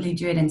can totally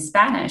do it in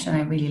Spanish, and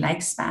I really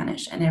like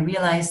Spanish. And I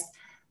realized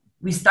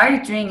we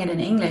started doing it in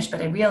English,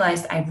 but I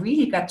realized I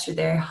really got to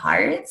their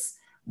hearts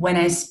when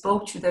I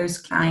spoke to those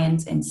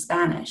clients in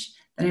Spanish.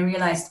 Then I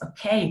realized,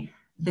 okay,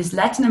 this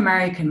Latin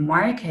American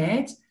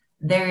market,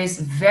 there is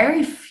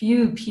very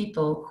few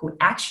people who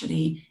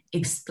actually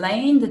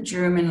explain the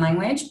German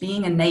language,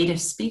 being a native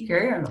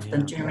speaker of the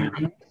German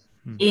language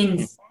in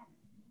Spanish.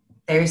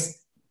 There's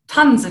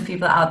tons of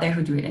people out there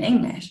who do it in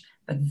English,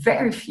 but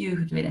very few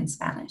who do it in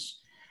Spanish.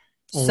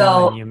 Online,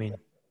 so you mean?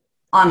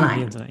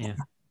 Online. Internet, yeah.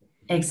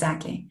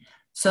 Exactly.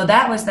 So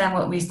that was then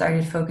what we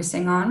started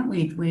focusing on.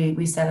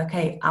 We said,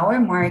 okay, our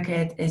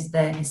market is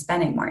the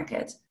Hispanic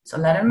market. So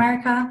Latin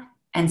America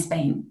and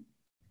Spain.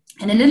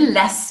 And a little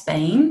less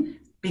Spain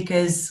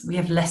because we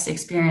have less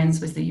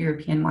experience with the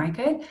European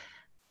market.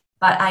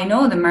 But I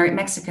know the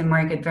Mexican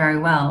market very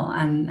well,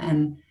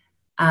 and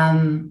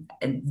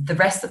the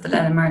rest of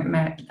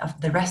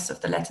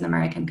the Latin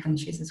American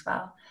countries as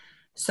well.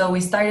 So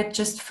we started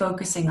just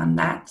focusing on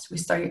that. We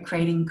started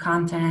creating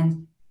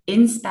content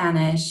in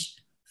Spanish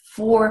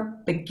for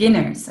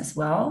beginners as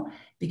well,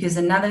 because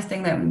another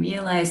thing that we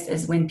realized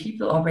is when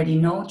people already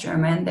know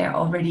German, they're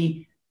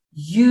already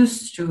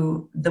used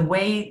to the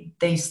way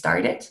they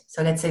started.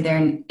 So let's say they're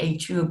in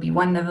A2 or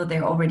B1 level,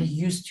 they're already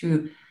used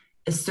to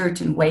a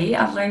certain way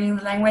of learning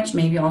the language,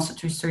 maybe also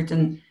to a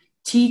certain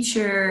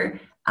teacher,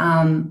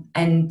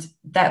 and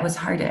that was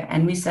harder.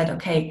 And we said,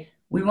 okay,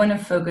 we want to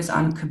focus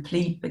on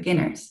complete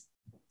beginners.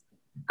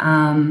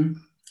 And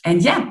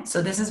yeah,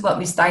 so this is what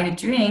we started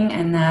doing.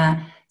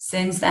 And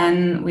since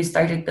then, we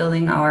started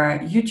building our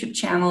YouTube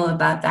channel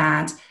about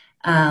that,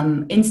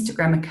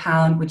 Instagram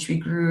account, which we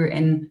grew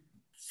in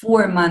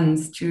 4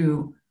 months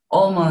to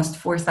almost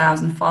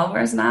 4,000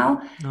 followers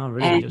now. Oh,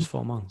 really? Just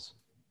 4 months?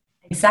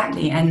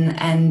 Exactly.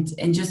 And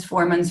in just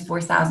 4 months,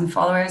 4,000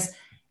 followers,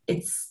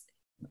 it's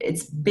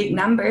big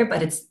number,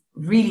 but it's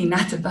really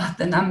not about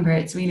the number.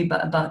 It's really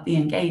about the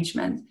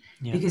engagement.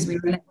 Yeah. Because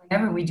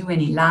whenever we do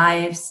any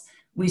lives,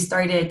 we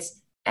started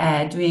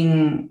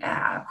doing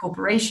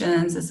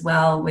cooperations as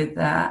well with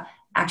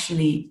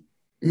actually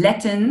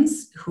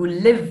Latins who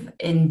live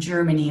in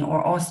Germany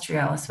or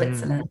Austria or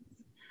Switzerland.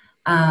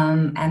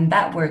 And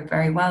that worked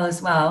very well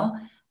as well.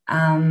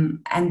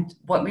 And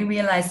what we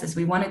realized is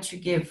we wanted to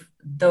give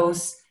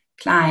those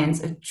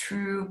clients a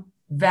true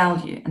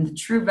value. And the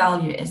true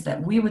value is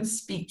that we would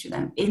speak to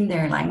them in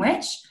their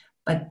language,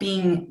 but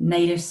being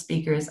native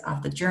speakers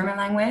of the German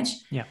language,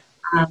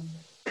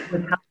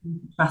 would help them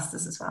to trust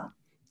us as well.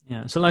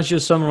 Yeah. So let's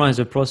just summarize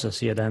the process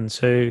here then.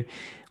 So,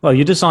 well,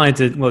 you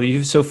decided,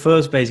 so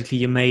first basically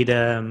you made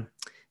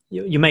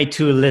you made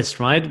two lists,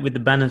 right? With the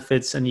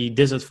benefits and the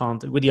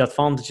with the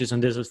advantages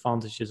and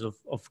disadvantages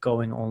of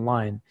going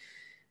online.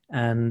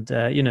 And,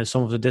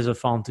 some of the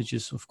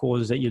disadvantages, of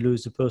course, is that you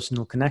lose the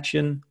personal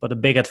connection. But the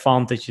big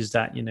advantage is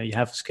that, you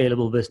have a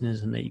scalable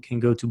business and that you can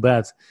go to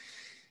bed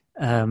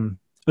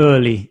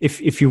early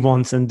if you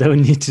want and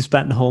don't need to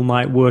spend the whole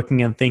night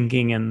working and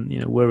thinking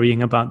and,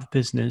 worrying about the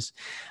business.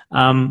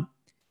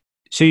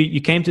 So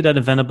you came to that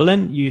event in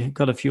Berlin, you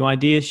got a few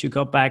ideas, you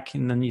got back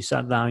and then you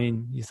sat down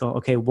and you thought,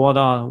 okay, what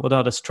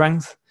are the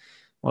strengths?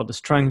 Well, the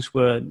strengths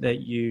were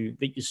that you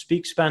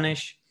speak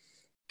Spanish,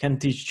 can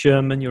teach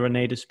German, you're a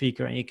native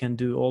speaker, and you can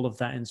do all of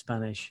that in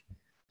Spanish.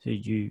 So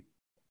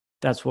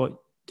that's what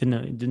the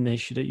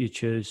niche that you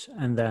chose.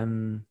 And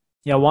then,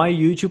 why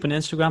YouTube and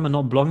Instagram and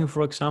not blogging,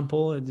 for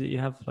example? Do you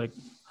have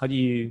how do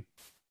you?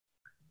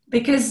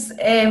 Because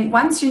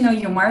once you know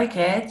your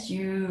market,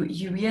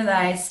 you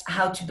realize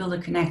how to build a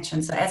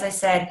connection. So as I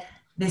said,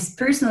 this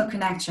personal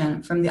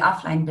connection from the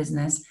offline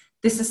business,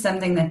 this is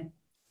something that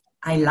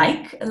I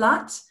like a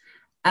lot.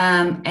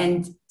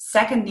 And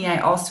secondly, I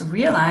also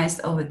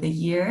realized over the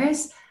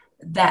years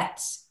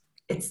that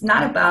it's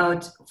not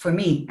about, for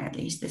me at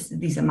least,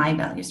 these are my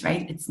values,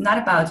 right? It's not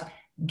about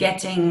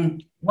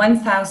getting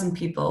 1,000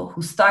 people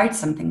who start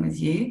something with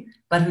you,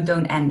 but who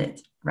don't end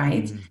it,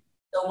 right? Mm.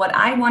 So what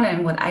I wanted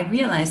and what I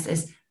realized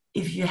is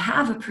if you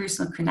have a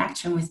personal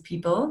connection with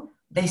people,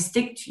 they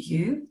stick to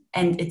you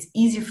and it's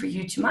easier for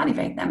you to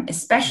motivate them,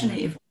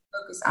 especially if we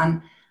focus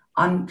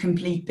on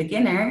complete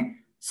beginner.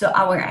 So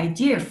our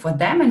idea for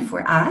them and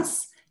for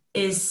us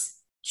is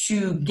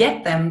to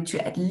get them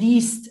to at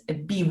least a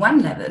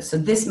B1 level. So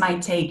this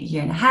might take 1.5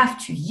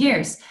 years, 2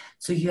 years.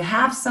 So you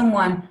have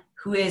someone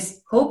who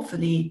is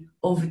hopefully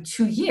over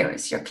 2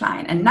 years your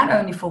client, and not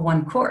only for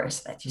one course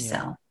that you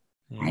sell,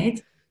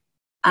 right?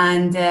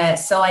 And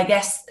so I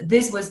guess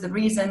this was the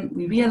reason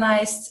we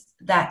realized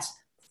that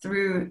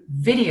through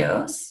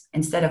videos,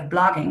 instead of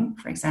blogging,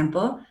 for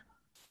example,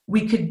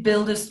 we could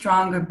build a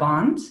stronger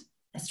bond,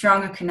 a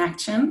stronger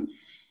connection.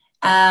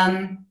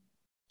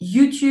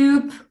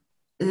 YouTube,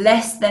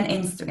 less than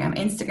Instagram.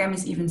 Instagram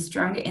is even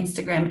stronger.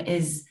 Instagram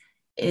is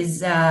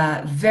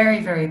very,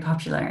 very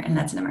popular in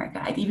Latin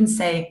America. I'd even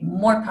say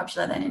more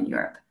popular than in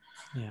Europe.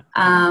 Yeah.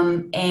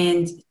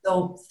 And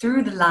so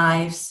through the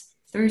lives,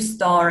 through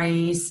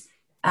stories,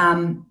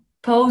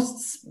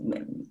 posts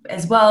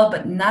as well,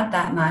 but not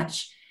that much,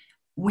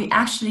 we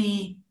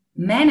actually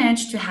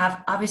managed to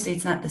have, obviously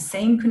it's not the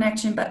same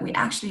connection, but we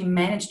actually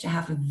managed to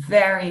have a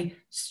very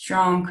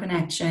strong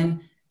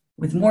connection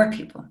with more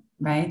people,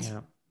 right?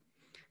 Yeah.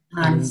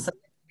 So that's the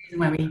reason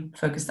why we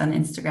focused on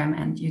Instagram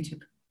and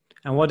YouTube.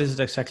 And what is it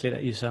exactly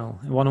that you sell?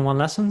 One-on-one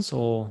lessons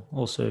or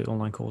also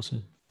online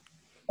courses?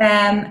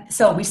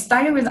 So we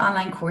started with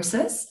online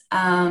courses,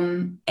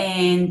 and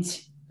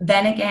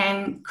then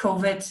again,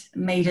 COVID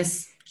made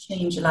us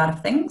change a lot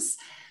of things.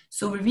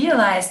 So we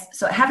realized,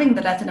 so having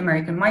the Latin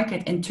American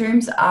market in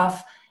terms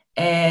of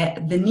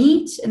the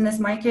need in this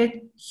market,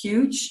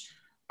 huge.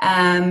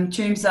 In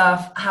terms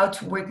of how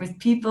to work with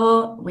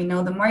people, we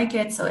know the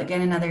market. So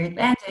again, another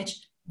advantage.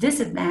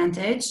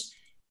 Disadvantage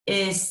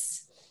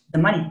is the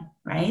money,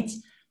 right?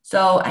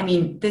 So, I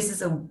mean, this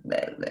is a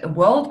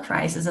world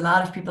crisis. A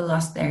lot of people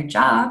lost their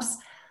jobs.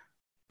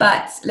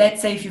 But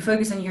let's say if you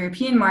focus on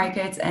European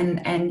markets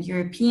and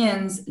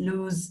Europeans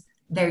lose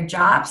their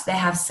jobs, they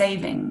have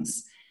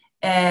savings.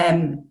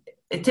 A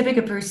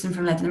typical person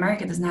from Latin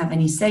America doesn't have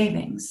any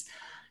savings.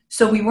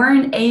 So we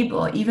weren't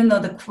able, even though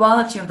the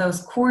quality of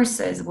those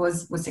courses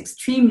was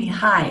extremely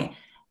high,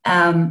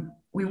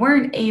 we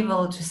weren't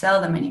able to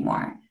sell them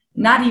anymore,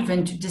 not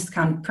even to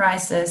discount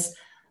prices,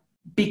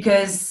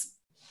 because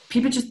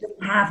people just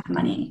didn't have the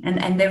money.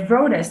 And they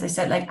wrote us, they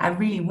said, like, I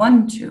really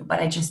want to, but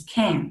I just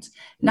can't,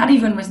 not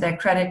even with their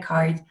credit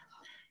card.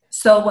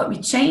 So what we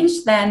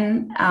changed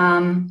then,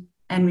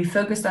 and we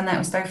focused on that,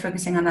 we started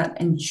focusing on that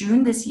in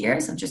June this year,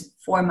 so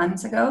just 4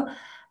 months ago,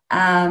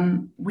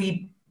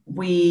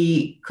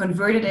 we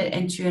converted it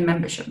into a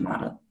membership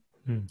model.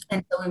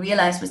 And so we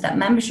realized with that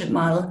membership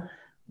model,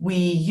 we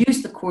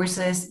used the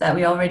courses that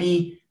we had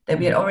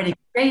already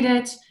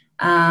created,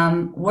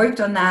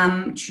 worked on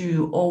them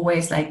to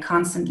always like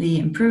constantly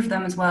improve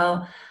them as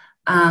well.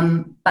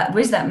 But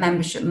with that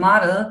membership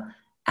model,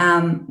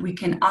 we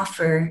can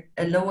offer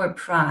a lower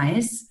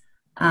price,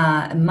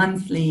 a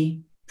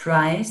monthly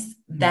price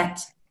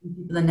that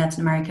people in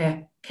Latin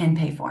America can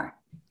pay for.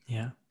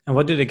 Yeah. And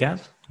what do they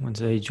get when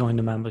they join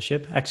the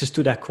membership? Access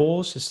to that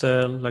course? Is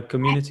there like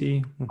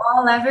community?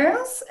 All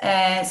levels.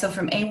 So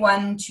from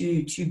A1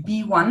 to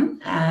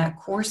B1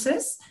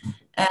 courses.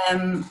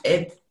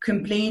 A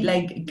complete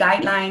like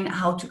guideline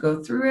how to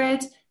go through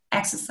it,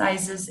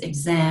 exercises,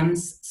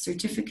 exams,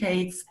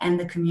 certificates, and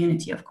the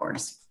community, of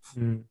course.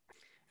 And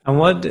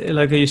what,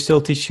 like, are you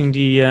still teaching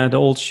the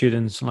old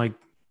students, like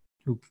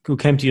who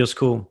came to your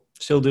school?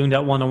 Still doing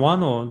that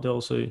one-on-one, or they're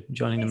also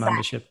joining the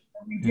membership?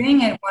 We're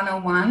doing it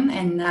one-on-one,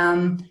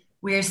 and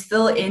we're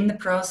still in the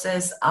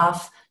process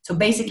of, so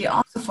basically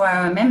also for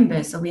our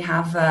members. So we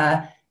have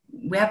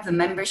the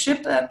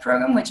membership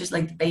program, which is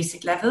like the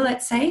basic level,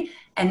 let's say,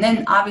 and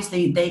then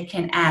obviously they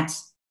can add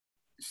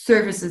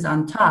services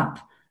on top.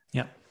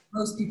 Yeah,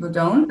 most people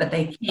don't, but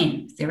they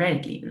can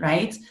theoretically,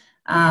 right?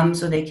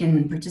 So they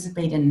can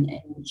participate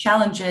in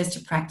challenges,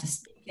 to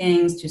practice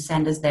things, to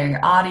send us their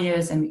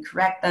audios and we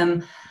correct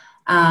them,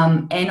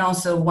 and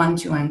also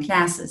one-to-one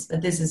classes.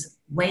 But this is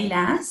way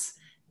less,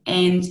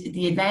 and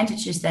the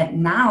advantage is that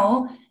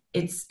now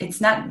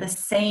it's not the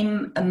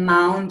same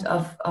amount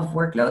of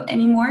workload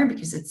anymore,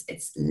 because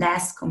it's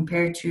less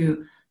compared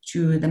to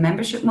the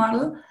membership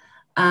model.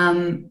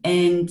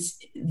 And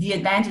the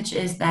advantage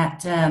is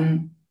that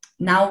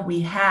now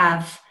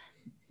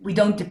we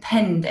don't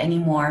depend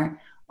anymore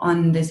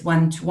on this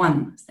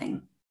one-to-one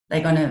thing.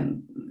 Like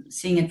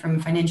seeing it from a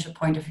financial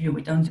point of view,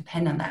 we don't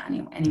depend on that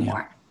anymore.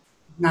 Yeah.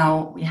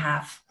 Now we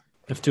have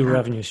two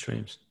revenue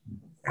streams.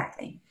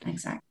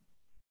 Exactly.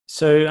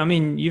 So, I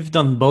mean, you've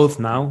done both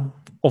now,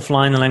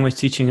 offline language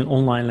teaching and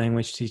online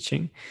language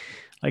teaching.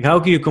 Like, how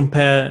can you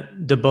compare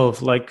the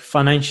both, like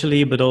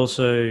financially, but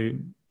also,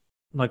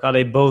 like, are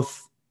they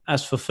both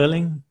as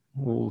fulfilling?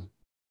 Or...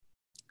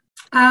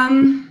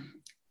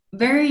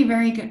 Very,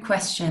 very good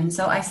question.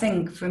 So I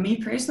think for me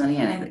personally,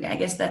 and I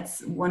guess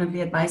that's one of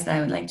the advice that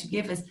I would like to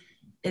give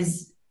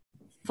is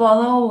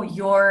follow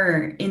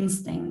your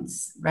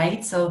instincts,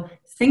 right? So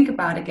think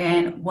about,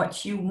 again,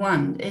 what you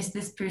want. Is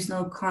this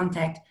personal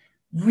contact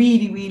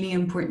really, really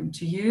important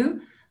to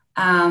you?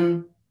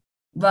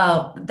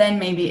 Well, then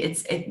maybe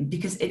it's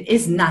because it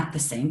is not the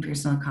same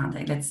personal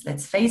contact.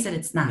 Let's face it,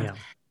 it's not. Yeah.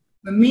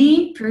 For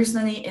me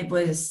personally, it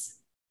was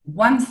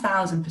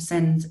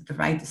 1000% the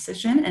right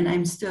decision, and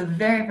I'm still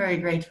very, very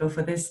grateful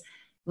for this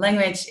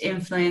language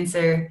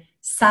influencer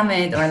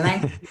summit or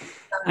language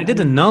I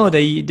didn't know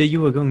that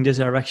you were going this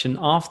direction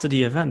after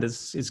the event.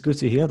 It's good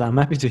to hear that. I'm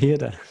happy to hear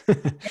that.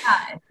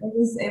 Yeah,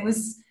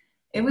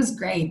 it was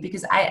great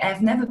because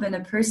I've never been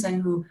a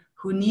person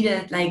who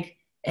needed like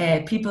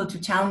people to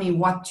tell me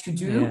what to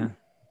do. Yeah.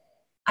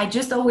 I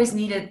just always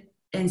needed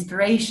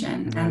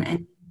inspiration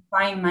and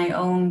find my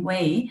own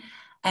way.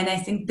 And I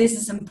think this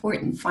is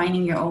important,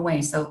 finding your own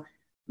way. So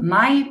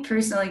my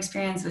personal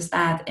experience with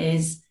that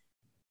is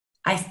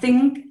I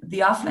think the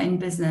offline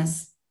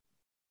business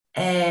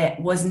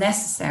was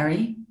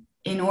necessary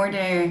in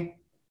order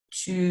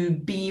to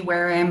be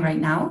where I am right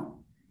now,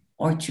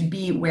 or to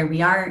be where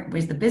we are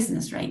with the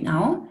business right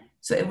now.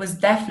 So it was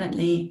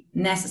definitely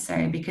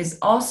necessary, because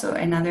also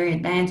another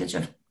advantage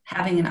of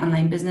having an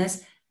online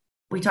business,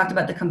 we talked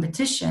about the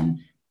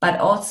competition, but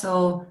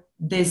also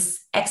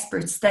this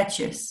expert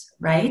status,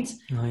 right?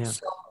 Oh, yeah.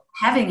 So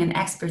having an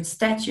expert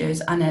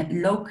status on a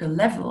local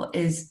level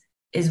is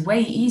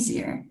way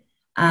easier,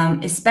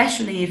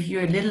 especially if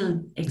you're a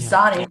little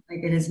exotic,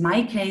 like it is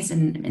my case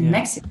in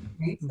Mexico.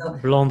 Right? So,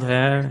 blonde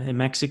hair in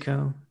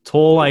Mexico,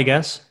 tall, I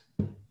guess.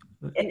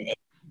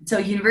 So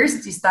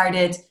university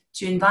started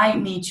to invite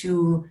me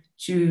to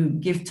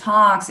give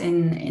talks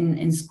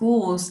in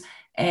schools.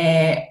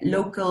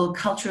 Local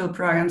cultural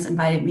programs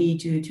invited me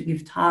to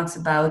give talks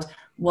about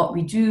what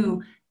we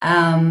do,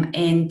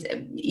 and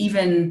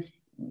even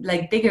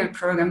like bigger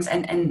programs.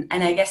 And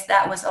I guess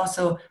that was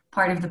also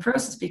part of the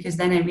process, because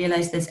then I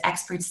realized this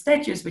expert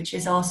status, which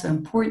is also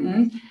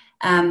important,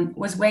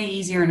 was way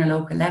easier on a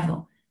local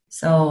level.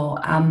 So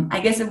I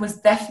guess it was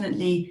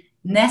definitely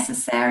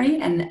necessary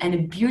and a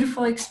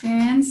beautiful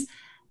experience.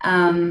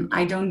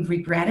 I don't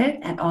regret it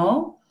at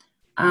all.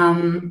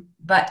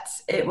 But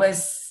it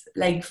was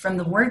like, from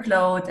the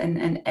workload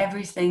and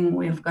everything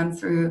we've gone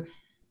through,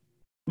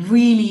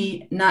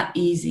 really not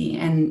easy.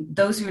 And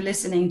those who are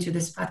listening to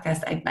this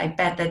podcast, I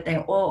bet that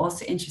they're all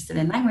also interested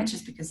in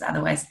languages, because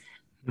otherwise,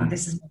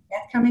 this is my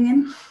cat coming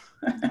in.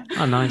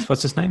 Oh, nice.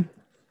 What's his name?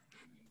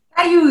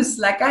 Ayus,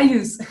 like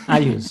Ayus.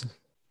 Ayus.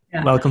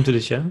 Yeah. Welcome to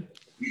the show.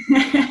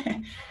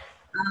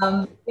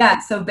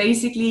 So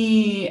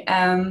basically,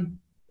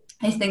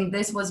 I think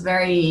this was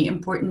very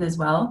important as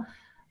well,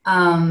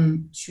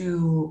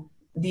 to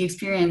the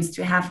experience,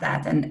 to have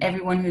that. And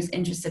everyone who's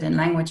interested in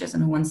languages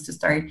and who wants to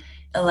start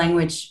a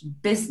language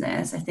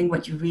business, I think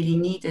what you really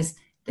need is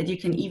that you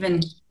can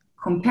even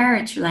compare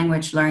it to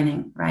language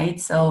learning, right?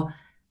 So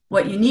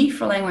what you need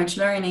for language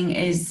learning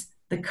is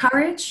the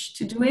courage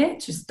to do it,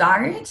 to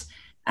start,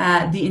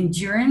 the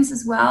endurance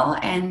as well,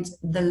 and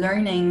the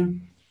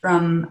learning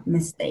from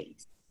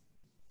mistakes.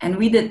 And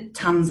we did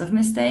tons of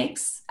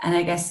mistakes, and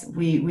I guess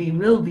we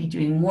will be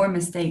doing more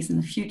mistakes in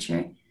the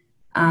future.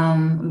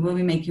 We will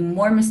be making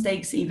more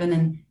mistakes even,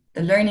 and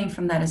the learning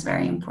from that is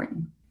very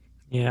important.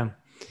 Yeah.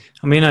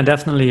 I mean, I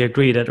definitely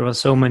agree that there are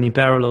so many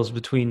parallels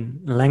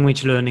between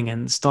language learning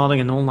and starting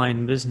an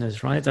online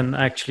business, right? And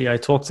actually, I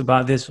talked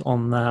about this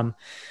on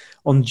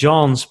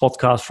John's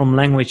podcast from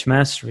Language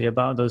Mastery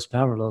about those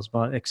parallels.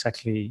 But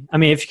exactly, I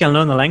mean, if you can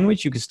learn a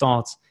language, you can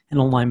start an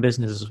online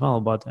business as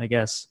well. But I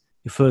guess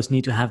you first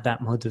need to have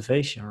that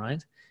motivation,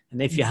 right?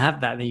 And if you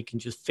have that, then you can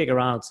just figure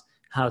out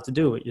how to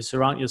do it. You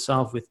surround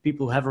yourself with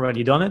people who have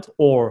already done it,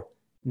 or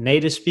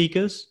native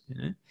speakers, you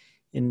know,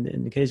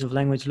 in the case of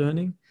language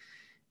learning.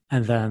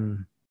 And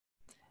then,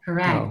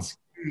 correct.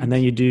 And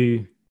then you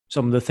do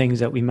some of the things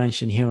that we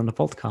mentioned here on the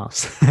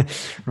podcast,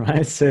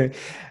 right? So,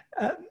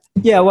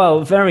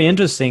 very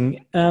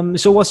interesting.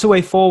 So what's the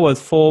way forward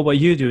for what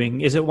you're doing?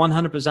 Is it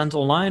 100%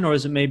 online, or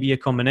is it maybe a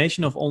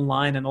combination of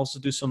online and also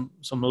do some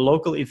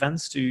local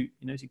events to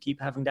keep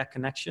having that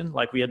connection,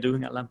 like we are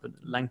doing at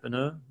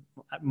Langpreneur?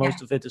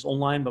 Most of it is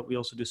online, but we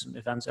also do some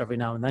events every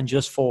now and then,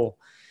 just for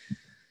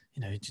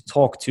to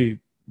talk to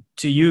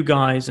you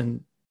guys,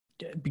 and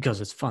because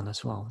it's fun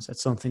as well. Is that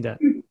something that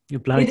you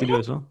plan to do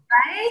as well?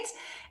 Right.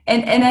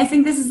 And I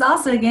think this is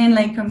also, again,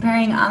 like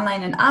comparing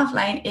online and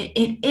offline.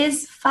 It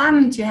is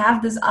fun to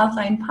have this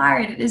offline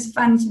part. It is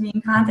fun to be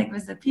in contact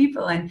with the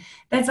people. And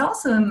that's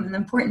also an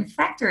important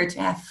factor, to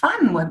have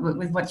fun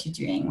with what you're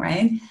doing,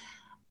 right?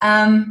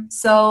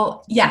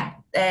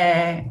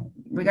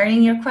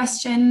 Regarding your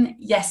question,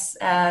 yes.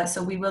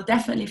 So we will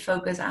definitely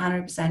focus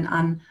 100%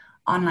 on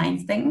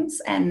online things.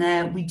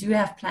 And we do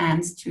have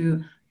plans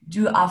to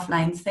do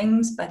offline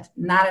things, but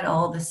not at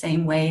all the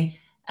same way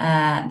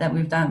that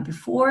we've done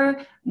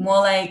before. More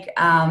like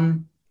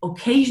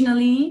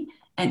occasionally,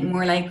 and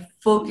more like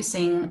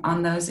focusing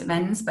on those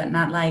events, but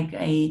not like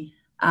a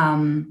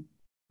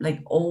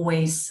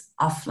always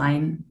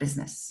offline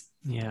business.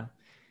 Yeah.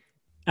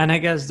 And I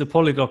guess the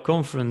Polyglot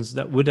conference,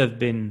 that would have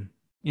been,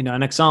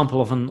 an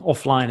example of an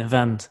offline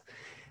event.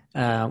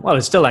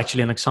 It's still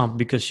actually an example,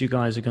 because you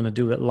guys are going to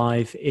do it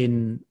live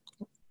in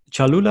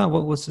Cholula.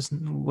 What's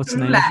the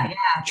name? Yeah.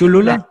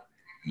 Cholula?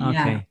 Okay.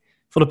 Yeah.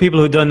 For the people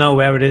who don't know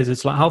where it is,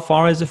 it's like, how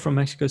far is it from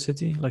Mexico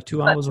City? Like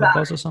 2 hours of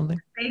bus or something?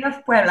 State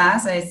of Puebla,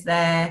 so it's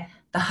the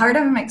heart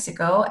of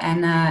Mexico,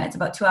 and it's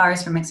about 2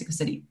 hours from Mexico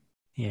City.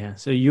 Yeah,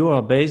 so you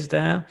are based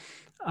there.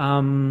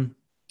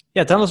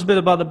 Yeah, tell us a bit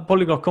about the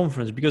Polyglot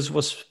conference, because it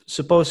was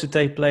supposed to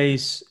take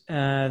place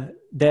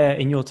there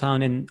in your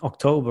town in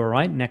October,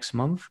 right? Next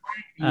month.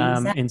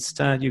 Exactly.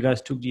 Instead, you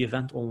guys took the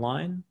event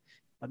online,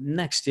 but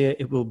next year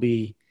it will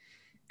be,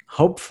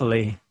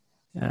 hopefully,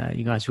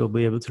 you guys will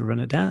be able to run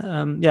it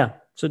down. Yeah.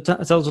 So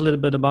tell us a little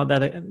bit about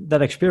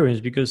that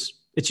experience, because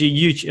it's a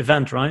huge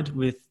event, right?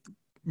 With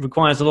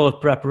requires a lot of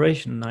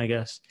preparation, I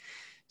guess.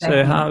 So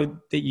Exactly. how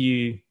did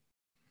you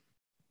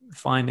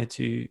find it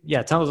to,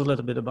 yeah, tell us a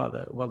little bit about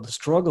the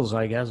struggles,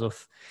 I guess,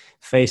 of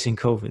facing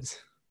COVID.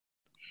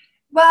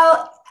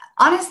 Well,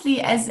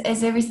 honestly, as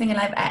everything in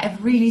life, I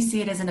really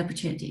see it as an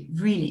opportunity,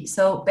 really.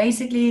 So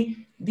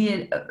basically,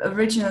 the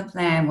original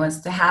plan was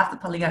to have the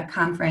Polyglot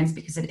conference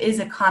because it is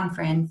a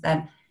conference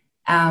that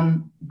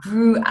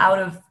grew out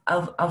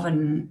of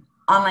an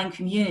online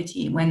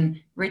community.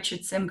 When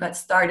Richard Simcott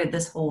started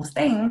this whole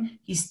thing,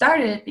 he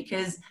started it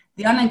because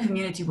the online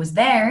community was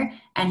there,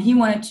 and he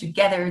wanted to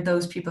gather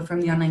those people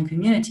from the online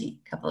community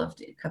a couple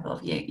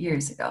of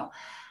years ago.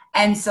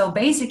 And so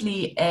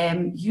basically,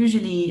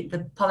 usually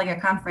the Polyglot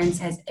conference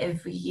has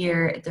every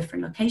year a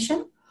different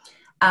location.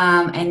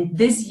 And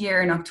this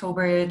year in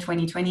October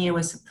 2020, it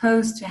was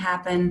supposed to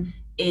happen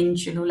in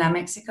Cholula,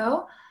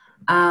 Mexico.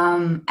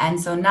 And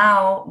so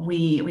now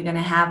we're going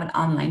to have an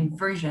online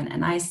version.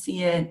 And I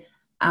see it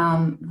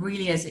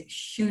really as a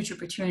huge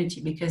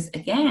opportunity because,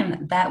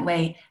 again, that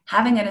way,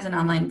 having it as an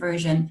online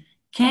version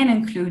can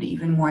include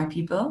even more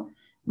people.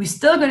 We're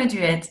still going to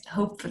do it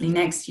hopefully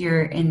next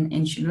year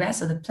in Cholula.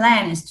 So the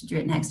plan is to do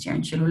it next year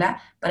in Cholula.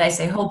 But I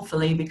say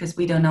hopefully because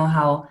we don't know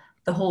how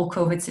the whole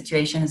COVID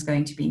situation is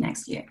going to be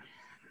next year.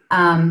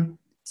 I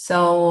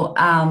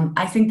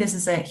think this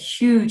is a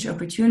huge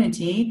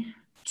opportunity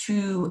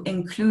to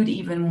include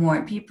even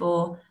more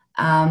people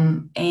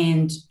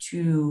and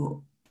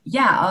to,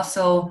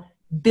 also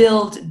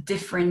build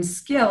different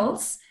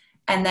skills,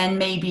 and then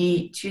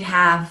maybe to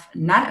have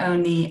not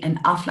only an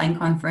offline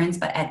conference,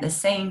 but at the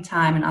same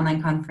time an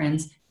online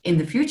conference in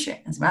the future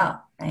as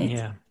well, right?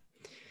 Yeah.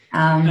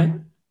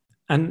 Um,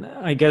 And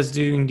I guess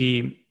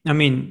I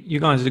mean, you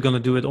guys are going to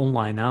do it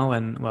online now,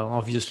 and well,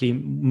 obviously,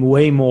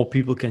 way more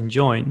people can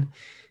join.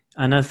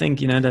 And I think,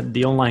 that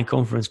the online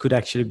conference could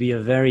actually be a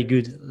very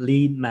good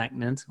lead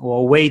magnet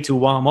or a way to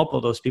warm up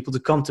all those people to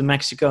come to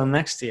Mexico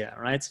next year,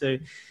 right? So,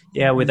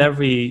 yeah, with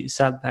every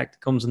setback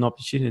comes an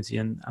opportunity.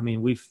 And I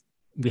mean, we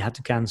had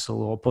to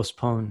cancel or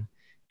postpone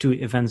 2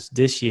 events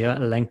this year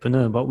at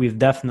Lengpreneur, but we've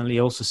definitely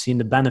also seen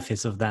the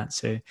benefits of that.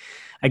 So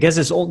I guess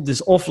this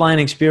offline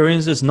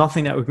experience is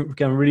nothing that we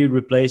can really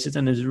replace it.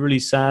 And it's really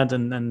sad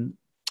and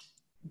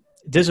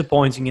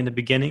disappointing in the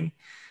beginning.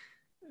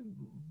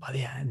 But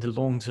yeah, in the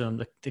long term,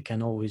 there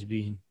can always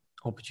be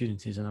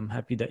opportunities, and I'm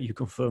happy that you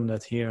confirmed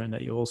that here and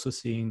that you're also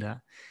seeing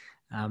that.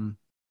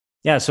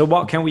 Yeah. So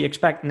what can we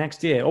expect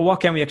next year, or what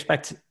can we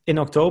expect in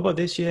October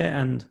this year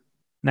and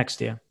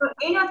next year?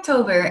 in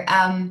October,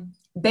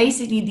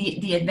 basically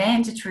the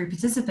advantage for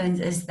participants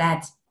is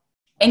that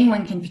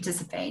anyone can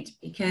participate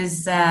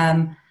because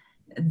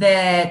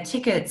the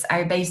tickets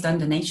are based on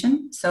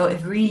donation. So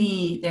if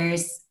really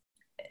there's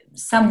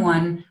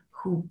someone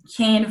who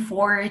can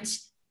afford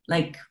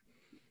like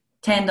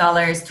 $10,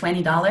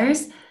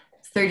 $20,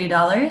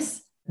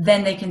 $30,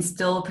 then they can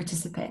still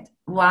participate.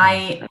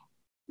 Why?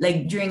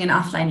 Like during an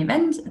offline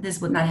event, this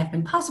would not have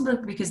been possible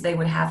because they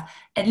would have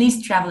at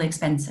least travel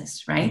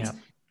expenses, right?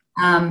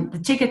 Yeah. The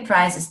ticket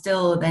price is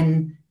still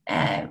then,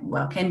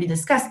 can be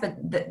discussed, but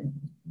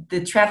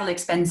the travel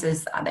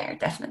expenses are there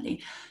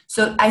definitely.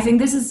 So I think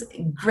this is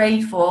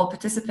great for all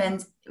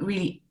participants.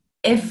 Really,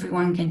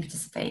 everyone can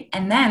participate.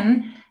 And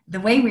then the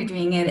way we're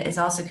doing it is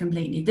also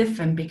completely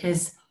different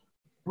because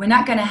we're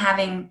not going to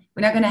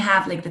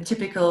have like the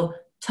typical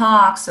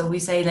talk. So we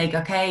say like,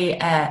 okay,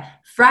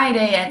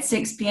 Friday at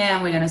 6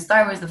 p.m. we're going to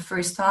start with the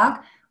first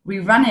talk. We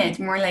run it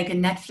more like a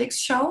Netflix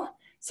show.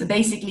 So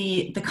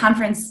basically the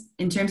conference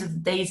in terms of the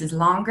days is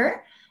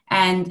longer,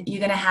 and you're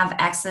going to have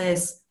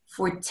access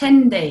for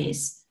 10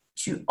 days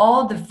to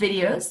all the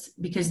videos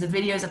because the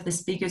videos of the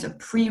speakers are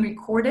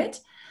pre-recorded.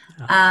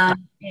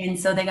 And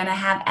so they're going to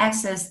have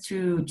access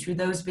to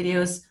those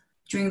videos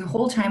during the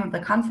whole time of the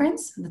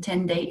conference, the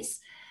 10 days.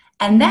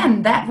 And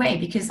then that way,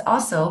 because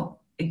also,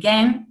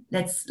 again,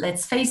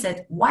 let's face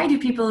it, why do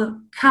people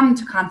come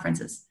to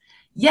conferences?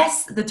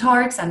 Yes, the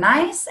talks are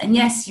nice, and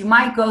yes, you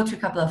might go to a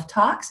couple of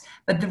talks,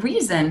 but the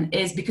reason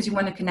is because you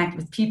want to connect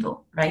with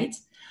people, right?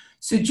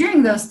 So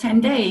during those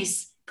 10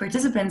 days,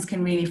 participants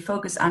can really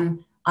focus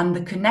on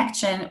the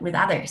connection with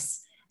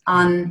others,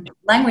 on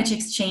language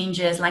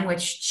exchanges,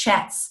 language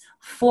chats,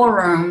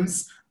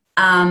 forums,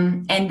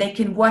 and they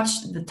can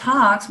watch the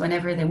talks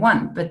whenever they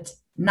want, but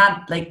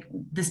not like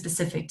the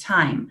specific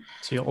time.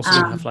 So you're also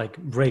going to have like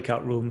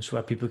breakout rooms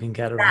where people can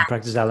gather and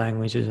practice their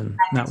languages and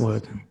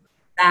network.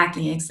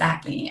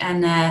 Exactly.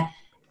 And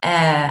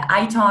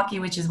italki,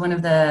 which is one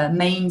of the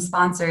main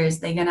sponsors,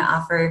 they're going to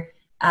offer,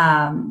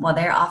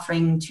 they're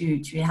offering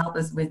to help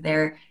us with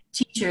their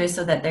teachers,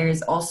 so that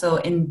there's also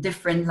in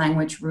different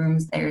language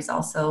rooms, there's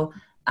also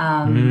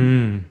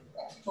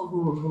people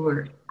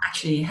who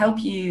actually help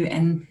you.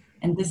 And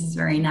and this is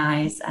very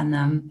nice.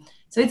 And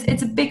so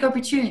it's a big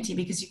opportunity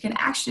because you can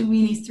actually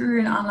really, through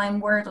an online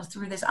world or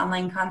through this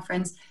online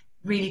conference,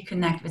 really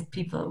connect with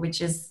people,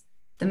 which is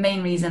the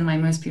main reason why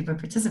most people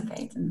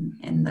participate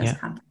in those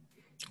conferences.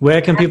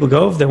 Where can people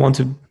go if they want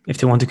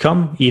to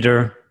come,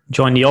 either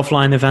join the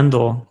offline event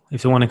or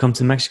if they want to come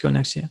to Mexico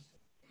next year?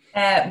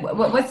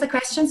 What's the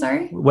question?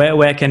 Sorry.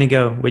 Where can you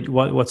go?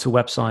 What's the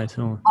website?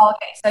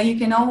 Okay, so you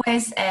can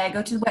always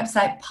go to the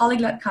website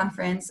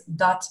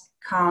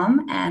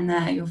polyglotconference.com,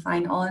 and you'll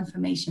find all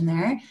information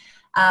there.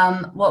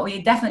 What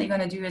we're definitely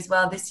going to do as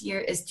well this year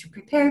is to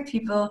prepare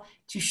people,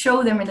 to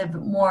show them a little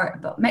bit more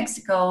about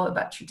Mexico,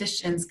 about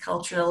traditions,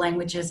 cultural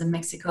languages in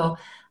Mexico.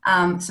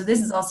 So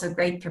this is also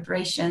great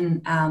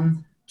preparation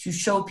to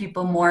show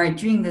people more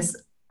during this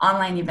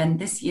online event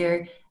this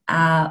year,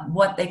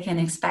 what they can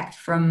expect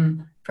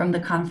from the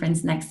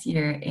conference next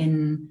year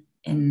in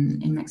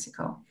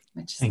Mexico.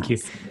 Thank you.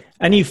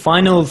 Any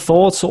final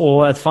thoughts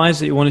or advice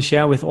that you want to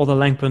share with other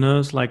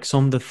Langpreneurs, like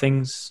some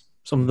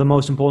of the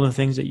most important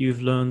things that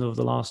you've learned over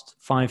the last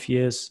 5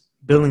 years,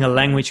 building a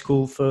language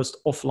school first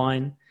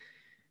offline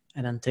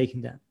and then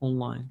taking that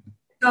online?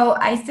 So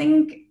I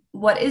think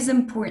what is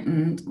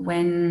important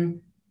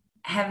when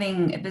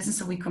having a business,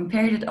 so we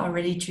compared it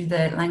already to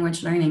the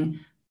language learning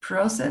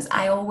process,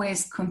 I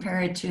always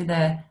compare it to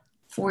the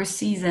 4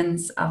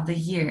 seasons of the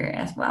year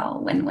as well.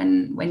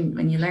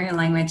 When you learn a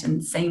language,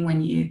 and same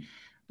when you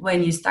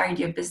start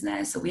your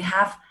business. So we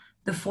have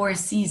the 4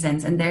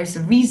 seasons, and there's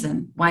a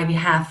reason why we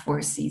have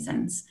 4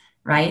 seasons,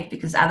 right?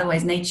 Because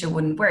otherwise nature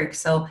wouldn't work.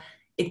 So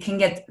it can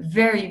get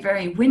very,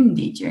 very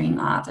windy during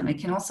autumn. It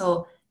can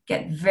also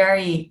get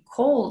very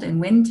cold in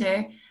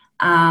winter.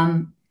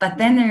 But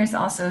then there's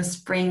also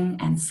spring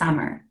and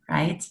summer,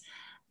 right?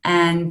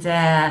 And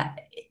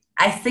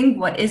I think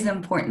what is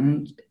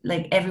important,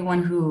 like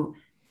everyone who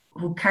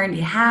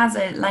currently has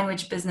a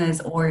language business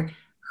or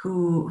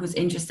who's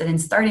interested in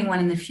starting one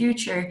in the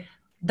future,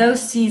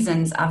 those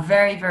seasons are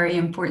very, very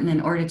important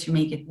in order to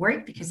make it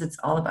work, because it's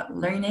all about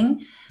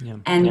learning.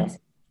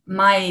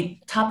 My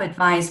top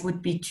advice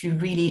would be to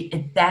really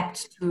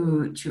adapt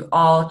to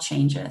all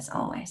changes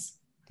always.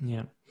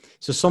 Yeah.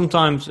 So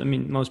sometimes, I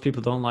mean, most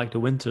people don't like the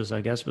winters, I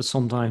guess, but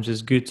sometimes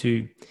it's good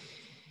to,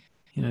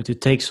 to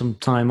take some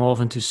time off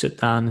and to sit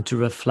down and to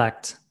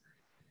reflect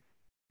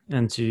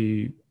and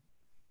to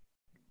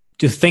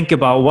think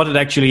about what it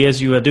actually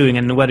is you are doing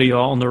and whether you're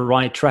on the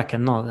right track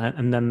and not,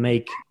 and then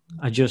make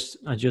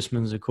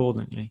adjustments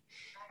accordingly.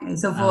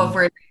 So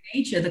for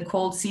nature, the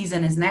cold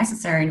season is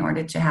necessary in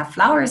order to have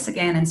flowers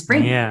again in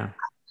spring. Yeah.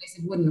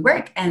 It wouldn't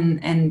work.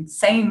 And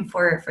same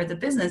for the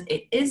business.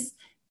 It is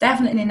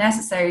definitely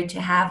necessary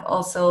to have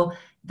also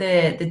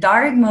the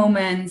dark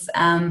moments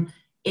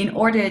in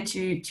order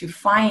to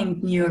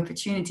find new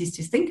opportunities,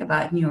 to think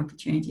about new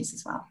opportunities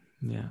as well.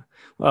 Yeah.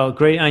 Well,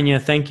 great,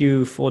 Anja. Thank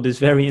you for this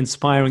very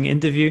inspiring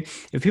interview.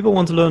 If people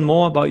want to learn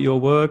more about your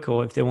work,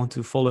 or if they want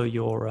to follow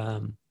your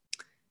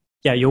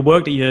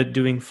work that you're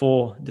doing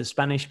for the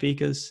Spanish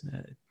speakers,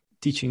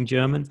 teaching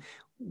German,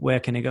 where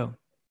can they go?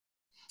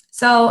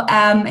 So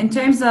in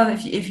terms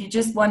of if you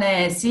just want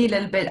to see a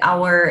little bit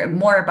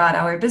more about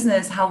our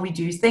business, how we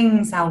do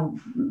things, how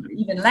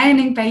even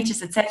landing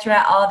pages,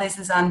 etc., all this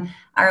is on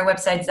our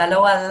website,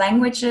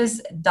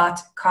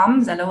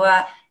 zaloalanguages.com,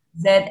 Zaloa,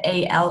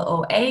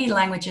 ZALOA,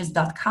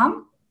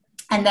 languages.com.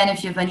 And then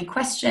if you have any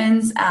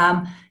questions,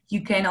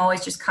 you can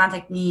always just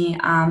contact me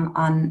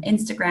on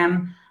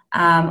Instagram.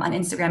 On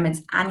Instagram,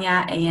 it's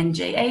Anja,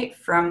 ANJA,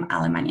 from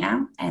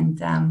Alemania. And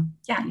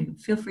you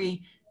feel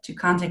free to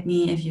contact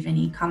me if you have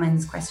any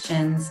comments,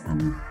 questions.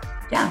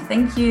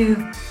 Thank you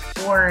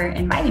for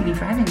inviting me,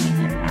 for having me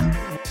here.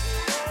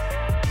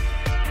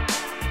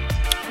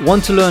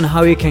 Want to learn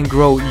how you can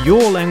grow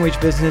your language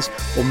business,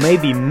 or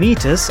maybe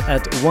meet us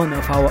at one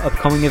of our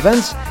upcoming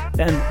events?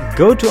 Then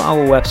go to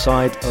our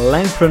website,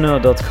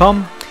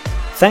 langpreneur.com.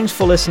 Thanks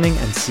for listening,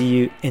 and see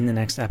you in the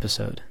next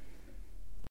episode.